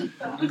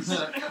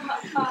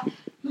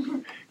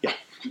 Yeah.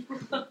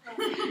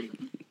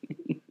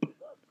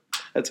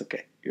 That's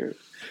okay.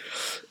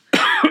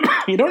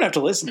 You don't have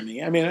to listen to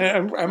me. I mean,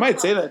 I might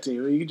say that to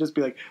you. You can just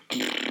be like,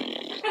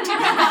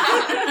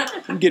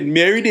 I'm getting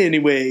married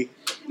anyway.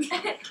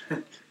 Yep,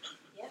 and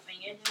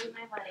you're doing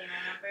my wedding,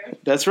 remember?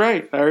 That's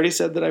right. I already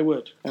said that I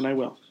would, and I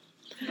will.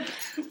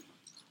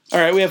 All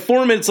right, we have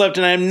 4 minutes left,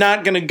 and I'm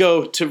not going to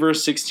go to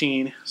verse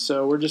 16,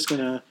 so we're just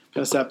going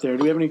to stop there.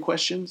 Do we have any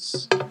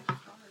questions?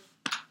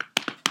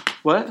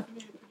 What?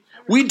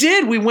 We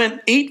did. We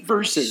went 8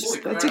 verses.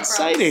 Holy That's crap.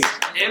 exciting.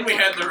 And we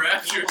had the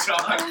rapture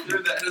talk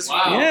through that as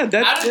well. Wow. Yeah,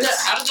 how did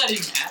that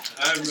even happen?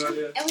 I have no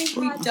idea. And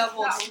we had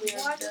doubled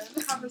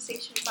one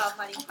conversation about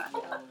Monty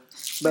Python.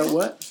 About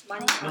what?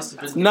 Monty Must have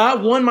Python. been.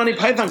 Not one Monty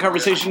Python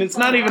conversation. It's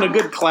not even a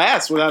good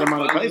class without a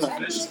Monty Python.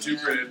 This is too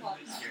great.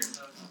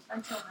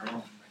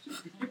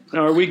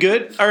 Now, are we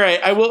good? All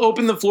right, I will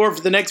open the floor for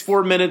the next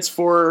 4 minutes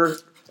for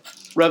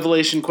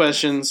Revelation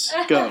questions.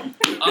 Go.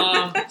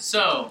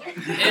 So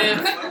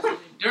if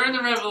during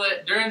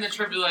the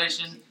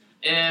tribulation,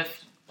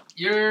 if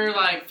you're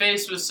like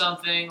faced with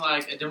something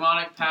like a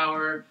demonic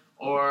power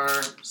or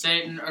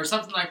Satan or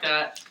something like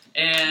that,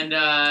 and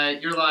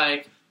you're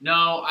like,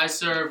 no, I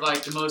serve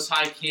like the Most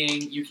High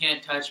King. You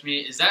can't touch me.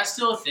 Is that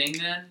still a thing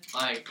then?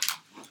 Like.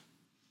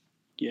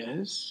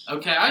 Yes.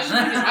 Okay, I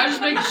just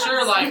making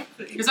sure, like,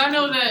 because I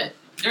know that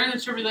during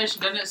the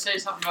tribulation, doesn't it say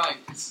something about, like,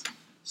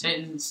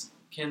 Satan's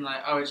can,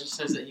 like, it just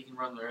says that he can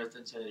run the earth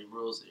and say that he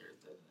rules the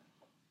earth, doesn't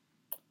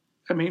it?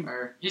 I mean,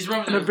 Or he's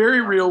roaming in the a earth. very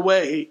real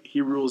way,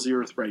 he rules the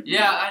earth right now.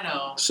 Yeah, I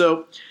know.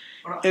 So,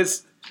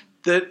 it's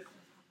that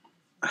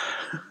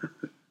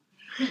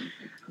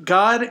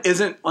God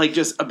isn't, like,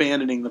 just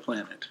abandoning the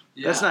planet.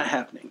 Yeah. That's not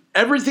happening.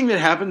 Everything that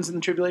happens in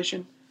the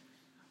tribulation,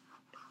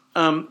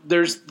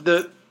 there's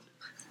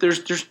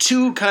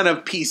 2 kind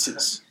of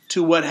pieces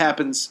to what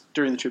happens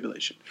during the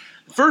tribulation.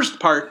 The first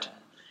part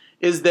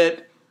is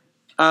that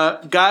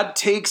God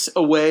takes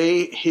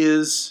away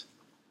his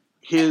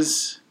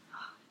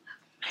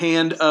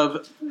hand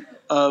of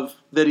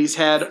that he's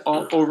had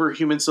all over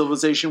human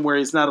civilization, where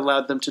he's not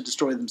allowed them to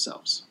destroy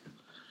themselves.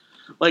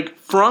 Like,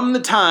 from the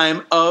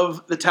time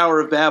of the Tower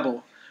of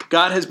Babel,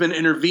 God has been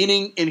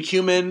intervening in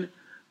human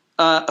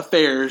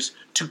affairs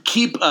to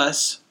keep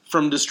us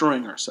from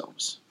destroying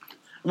ourselves.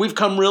 We've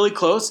come really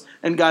close,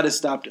 and God has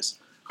stopped us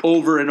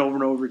over and over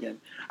and over again.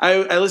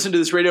 I listened to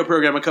this radio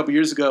program a couple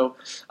years ago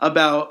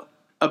about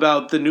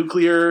the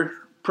nuclear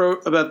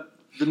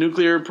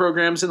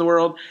programs in the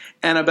world,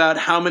 and about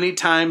how many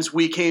times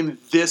we came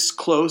this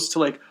close to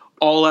like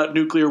all-out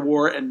nuclear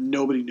war and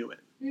nobody knew it.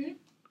 Mm-hmm.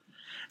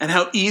 And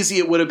how easy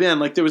it would have been.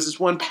 Like, there was this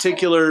one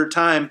particular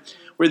time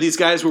where these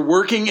guys were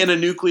working in a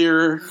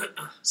nuclear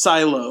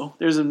silo.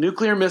 There's a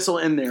nuclear missile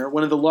in there,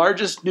 one of the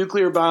largest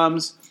nuclear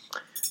bombs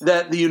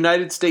that the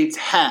United States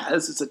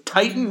has. It's a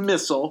Titan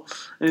missile,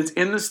 and it's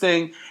in this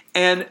thing,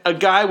 and a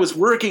guy was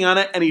working on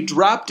it, and he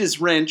dropped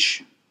his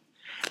wrench,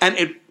 and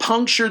it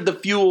punctured the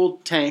fuel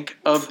tank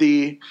of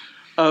the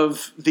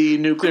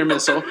nuclear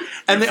missile,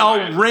 and they all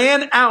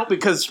ran out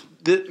because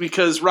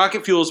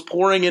rocket fuel is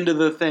pouring into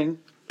the thing,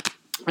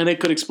 and it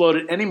could explode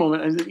at any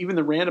moment, and even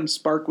the random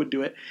spark would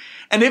do it.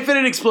 And if it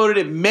had exploded,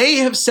 it may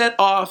have set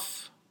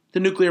off the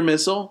nuclear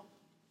missile.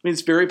 I mean,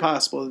 it's very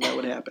possible that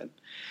would happen.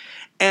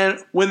 And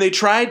when they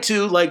tried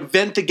to, like,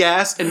 vent the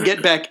gas and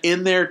get back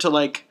in there to,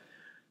 like,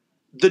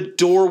 the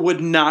door would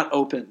not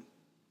open.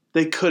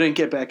 They couldn't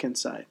get back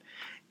inside.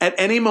 At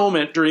any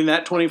moment during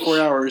that 24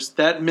 hours,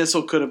 that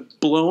missile could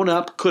have blown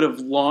up, could have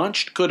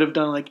launched, could have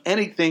done, like,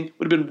 anything. It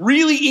would have been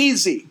really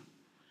easy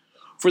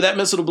for that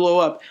missile to blow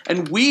up.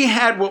 And we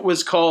had what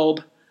was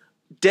called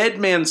dead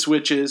man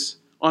switches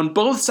on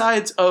both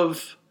sides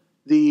of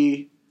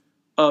the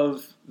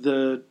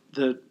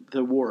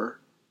war,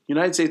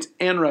 United States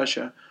and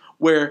Russia,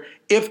 where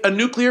if a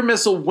nuclear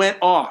missile went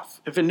off,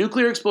 if a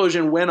nuclear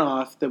explosion went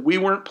off that we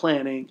weren't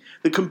planning,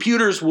 the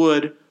computers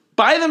would,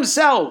 by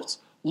themselves,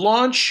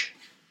 launch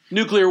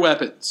nuclear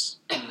weapons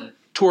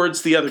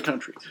towards the other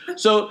country.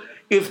 So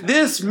if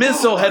this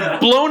missile had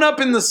blown up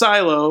in the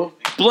silo,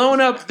 blown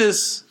up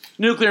this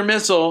nuclear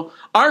missile,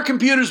 our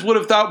computers would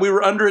have thought we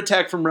were under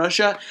attack from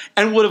Russia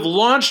and would have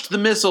launched the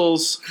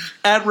missiles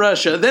at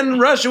Russia. Then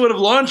Russia would have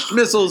launched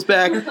missiles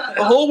back.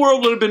 The whole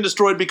world would have been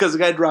destroyed because the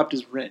guy dropped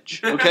his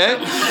wrench, okay?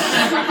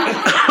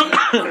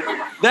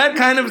 That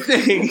kind of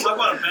thing. Talk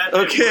about a bad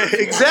Okay,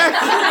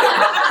 exactly.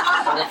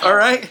 All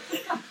right?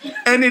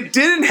 And it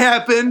didn't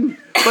happen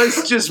by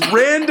just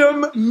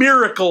random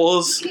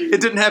miracles.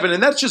 It didn't happen.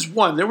 And that's just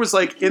one. There was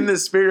like, in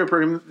this spirit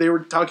program, they were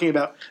talking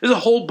about, there's a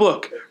whole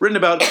book written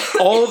about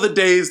all the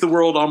days the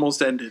world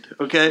almost ended.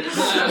 Okay?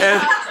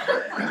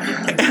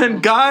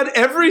 And God,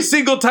 every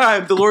single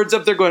time, the Lord's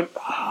up there going,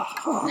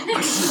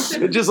 it's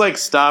just like,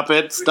 stop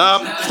it,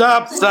 stop,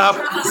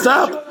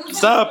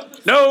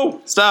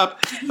 no, stop,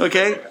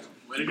 okay?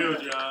 Way to go,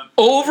 John.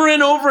 Over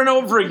and over and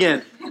over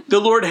again, the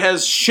Lord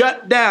has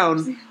shut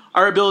down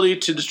our ability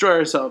to destroy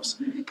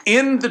ourselves.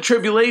 In the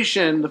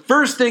tribulation, the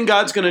first thing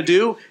God's going to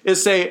do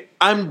is say,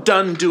 I'm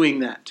done doing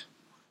that.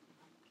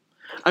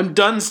 I'm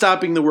done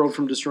stopping the world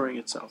from destroying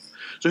itself.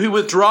 So he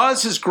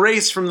withdraws his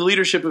grace from the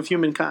leadership of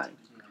humankind.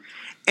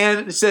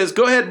 And it says,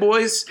 go ahead,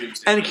 boys.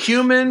 And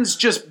humans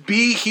just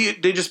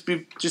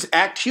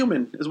act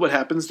human is what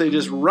happens. They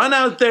just run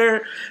out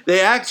there.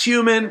 They act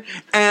human.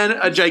 And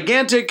a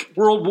gigantic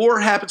world war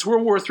happens.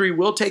 World War III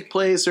will take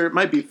place, or it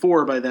might be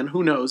 4 by then.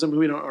 Who knows? I mean,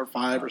 we don't, or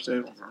 5 or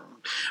 6.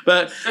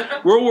 But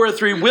World War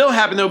III will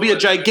happen. There'll be a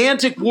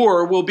gigantic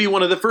war. Will be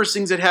one of the first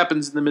things that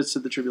happens in the midst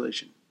of the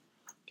tribulation.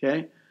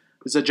 Okay?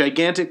 It's a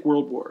gigantic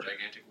world war.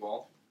 Gigantic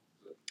wall.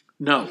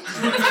 No.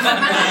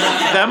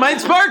 That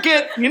might spark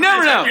it. You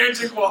never know.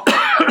 Gigantic wall.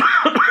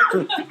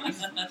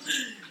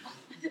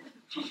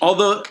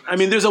 Although, I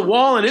mean, there's a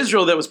wall in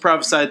Israel that was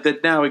prophesied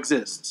that now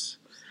exists.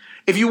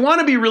 If you want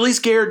to be really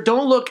scared,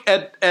 don't look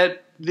at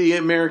the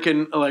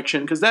American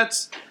election, because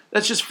that's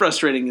just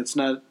frustrating. It's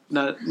not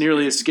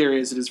nearly as scary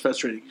as it is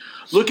frustrating.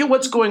 Look at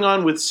what's going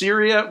on with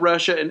Syria,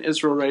 Russia, and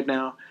Israel right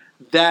now.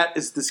 That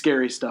is the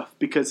scary stuff,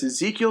 because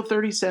Ezekiel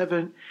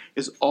 37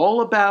 is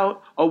all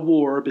about a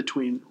war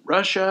between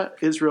Russia,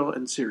 Israel,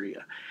 and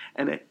Syria.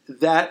 And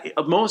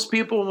most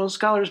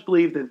scholars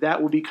believe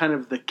that will be kind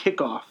of the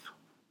kickoff.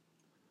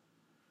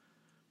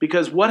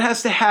 Because what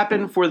has to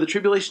happen for the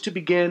tribulation to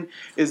begin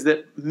is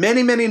that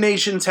many, many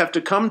nations have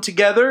to come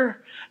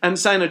together and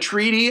sign a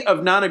treaty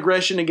of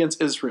non-aggression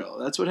against Israel.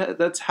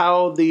 That's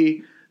how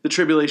the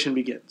tribulation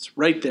begins,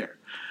 right there.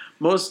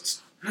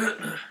 Most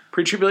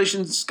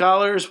pre-tribulation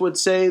scholars would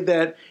say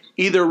that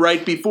either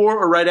right before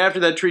or right after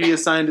that treaty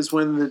is signed is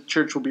when the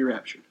church will be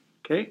raptured.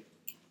 Okay?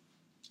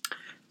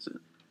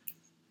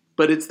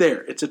 But it's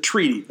there. It's a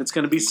treaty that's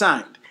going to be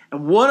signed.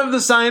 And one of the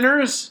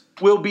signers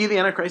will be the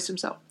Antichrist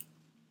himself.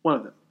 One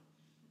of them.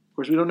 Of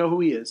course, we don't know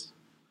who he is.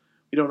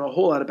 We don't know a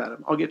whole lot about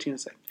him. I'll get to you in a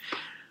second.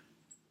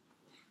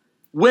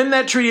 When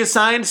that treaty is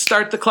signed,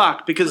 start the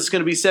clock, because it's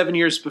going to be 7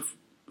 years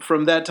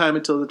from that time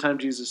until the time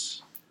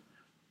Jesus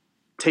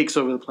takes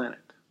over the planet.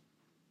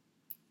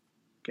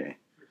 Okay?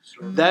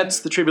 That's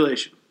the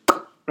tribulation.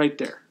 Right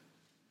there.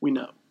 We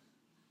know.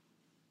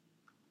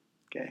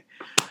 Okay?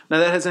 Now,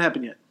 that hasn't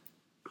happened yet.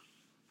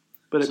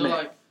 But it So, may.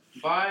 like,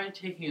 by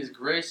taking his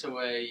grace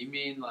away, you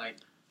mean, like,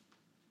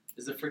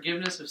 is the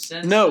forgiveness of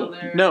sin still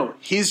there? No.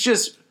 He's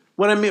just,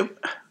 what I mean,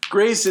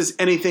 grace is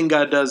anything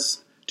God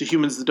does to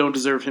humans that don't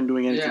deserve him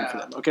doing anything for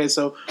them. Okay,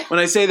 so when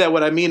I say that,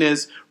 what I mean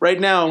is, right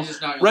now,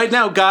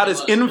 God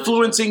is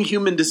influencing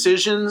human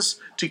decisions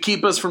to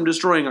keep us from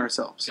destroying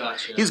ourselves.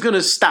 Gotcha. He's going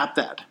to stop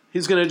that.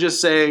 He's going to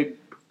just say,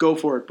 go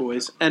for it,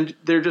 boys. And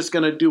they're just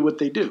going to do what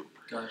they do.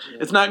 Gotcha.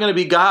 It's not going to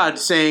be God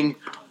saying,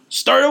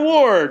 start a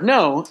war.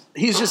 No,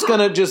 he's just going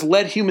to just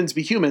let humans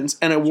be humans,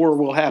 and a war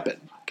will happen.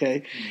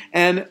 Okay,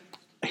 and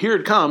here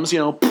it comes,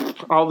 all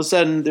of a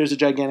sudden there's a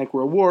gigantic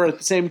world war. At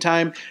the same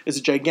time, there's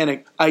a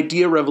gigantic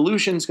idea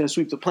revolution. It's going to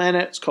sweep the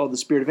planet. It's called the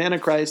Spirit of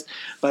Antichrist.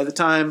 By the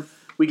time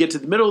we get to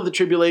the middle of the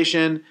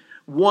tribulation,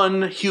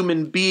 one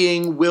human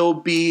being will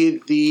be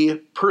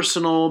the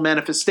personal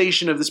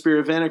manifestation of the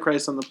Spirit of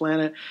Antichrist on the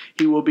planet.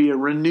 He will be a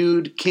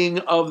renewed king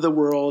of the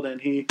world,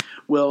 and he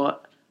will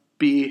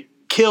be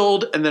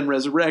killed and then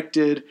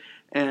resurrected,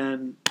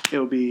 and it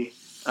will be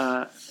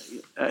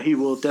he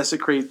will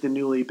desecrate the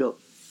newly built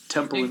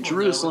temple in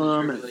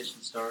Jerusalem. When the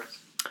tribulation starts.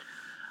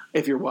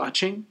 If you're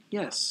watching,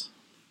 yes.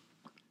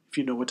 If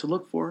you know what to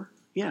look for,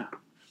 yeah,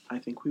 I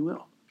think we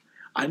will.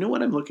 I know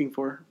what I'm looking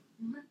for.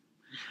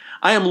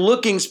 I am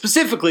looking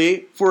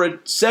specifically for a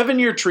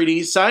 7-year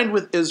treaty signed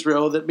with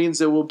Israel. That means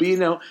there will be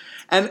no,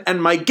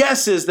 and my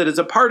guess is that as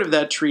a part of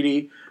that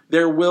treaty,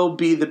 there will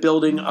be the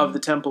building of the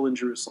temple in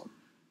Jerusalem.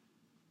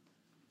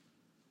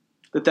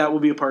 That will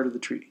be a part of the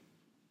treaty.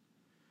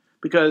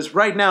 Because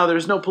right now,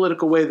 there's no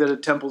political way that a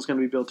temple is going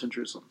to be built in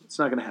Jerusalem. It's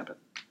not going to happen.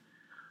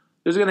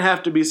 There's going to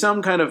have to be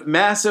some kind of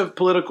massive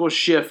political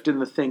shift in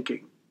the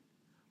thinking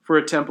for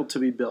a temple to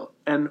be built.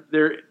 And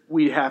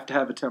we have to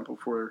have a temple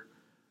for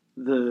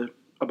the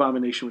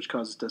abomination which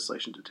causes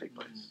desolation to take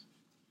place.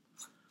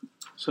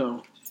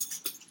 So,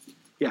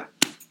 yeah.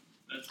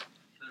 That's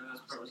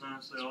part was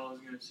honestly all I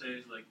was going to say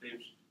is, like,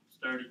 they've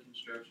started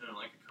construction on,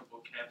 like, a couple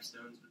of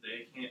capstones, but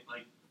they can't,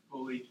 like,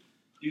 fully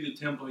do the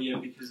temple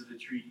yet because of the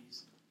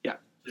treaties. Yeah.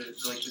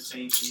 Like the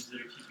same things that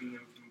are keeping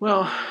them from...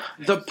 Well,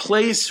 the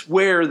place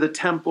where the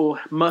temple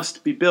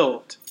must be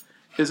built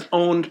is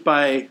owned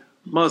by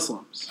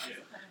Muslims.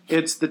 Yeah.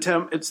 It's the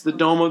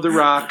Dome of the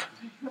Rock.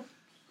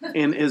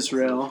 in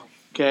Israel.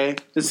 Okay,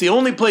 it's the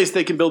only place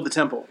they can build the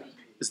temple.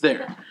 Is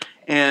there,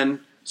 and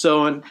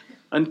so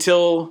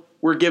until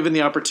we're given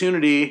the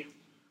opportunity,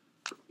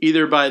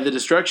 either by the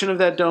destruction of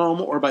that dome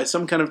or by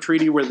some kind of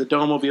treaty where the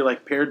dome will be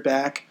like pared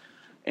back,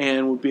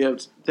 and we'll be able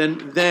to,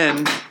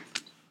 then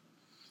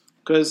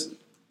because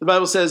the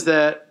Bible says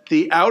that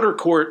the outer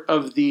court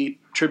of the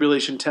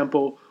tribulation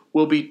temple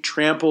will be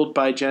trampled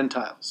by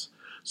Gentiles.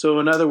 So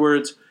in other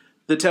words,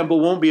 the temple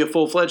won't be a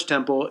full-fledged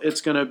temple.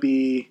 It's going to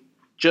be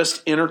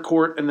just inner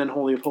court and then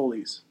Holy of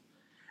Holies.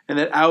 And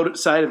then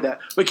outside of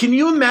that. But can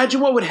you imagine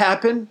what would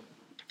happen?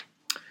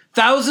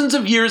 Thousands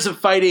of years of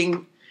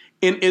fighting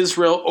in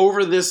Israel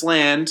over this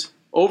land,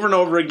 over and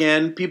over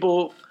again.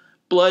 People,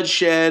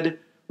 bloodshed,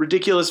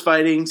 ridiculous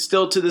fighting.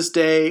 Still to this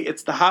day,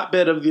 it's the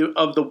hotbed of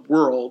the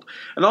world.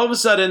 And all of a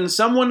sudden,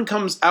 someone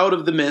comes out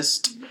of the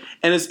mist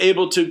and is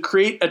able to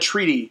create a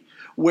treaty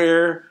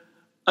where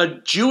a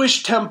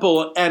Jewish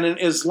temple and an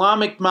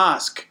Islamic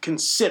mosque can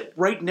sit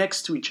right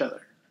next to each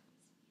other.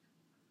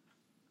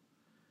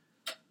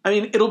 I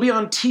mean, it'll be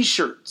on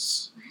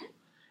T-shirts.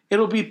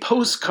 It'll be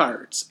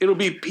postcards. It'll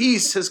be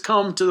peace has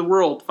come to the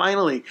world,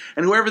 finally.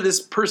 And whoever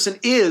this person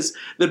is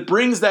that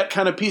brings that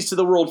kind of peace to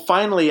the world,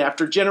 finally,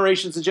 after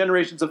generations and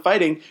generations of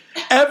fighting,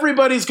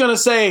 everybody's going to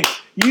say,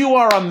 you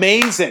are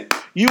amazing.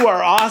 You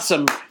are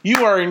awesome.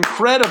 You are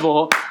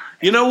incredible.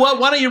 You know what?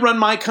 Why don't you run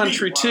my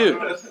country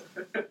too?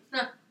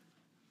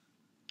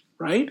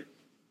 Right?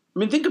 I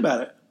mean, think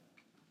about it.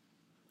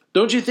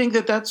 Don't you think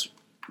that's...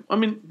 I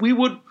mean, we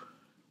would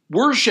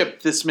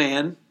worship this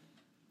man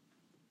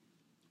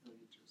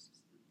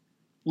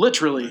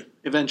literally,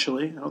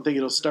 eventually. I don't think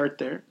it'll start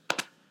there.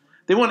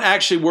 They won't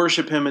actually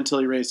worship him until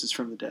he raises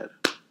from the dead.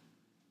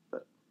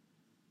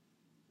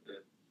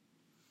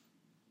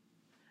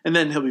 And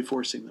then he'll be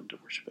forcing them to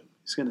worship him.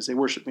 He's going to say,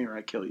 worship me or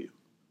I kill you.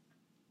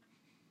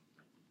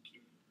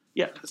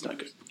 Yeah, that's not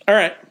good. All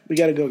right, we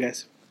got to go,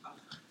 guys.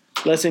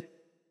 Blessing.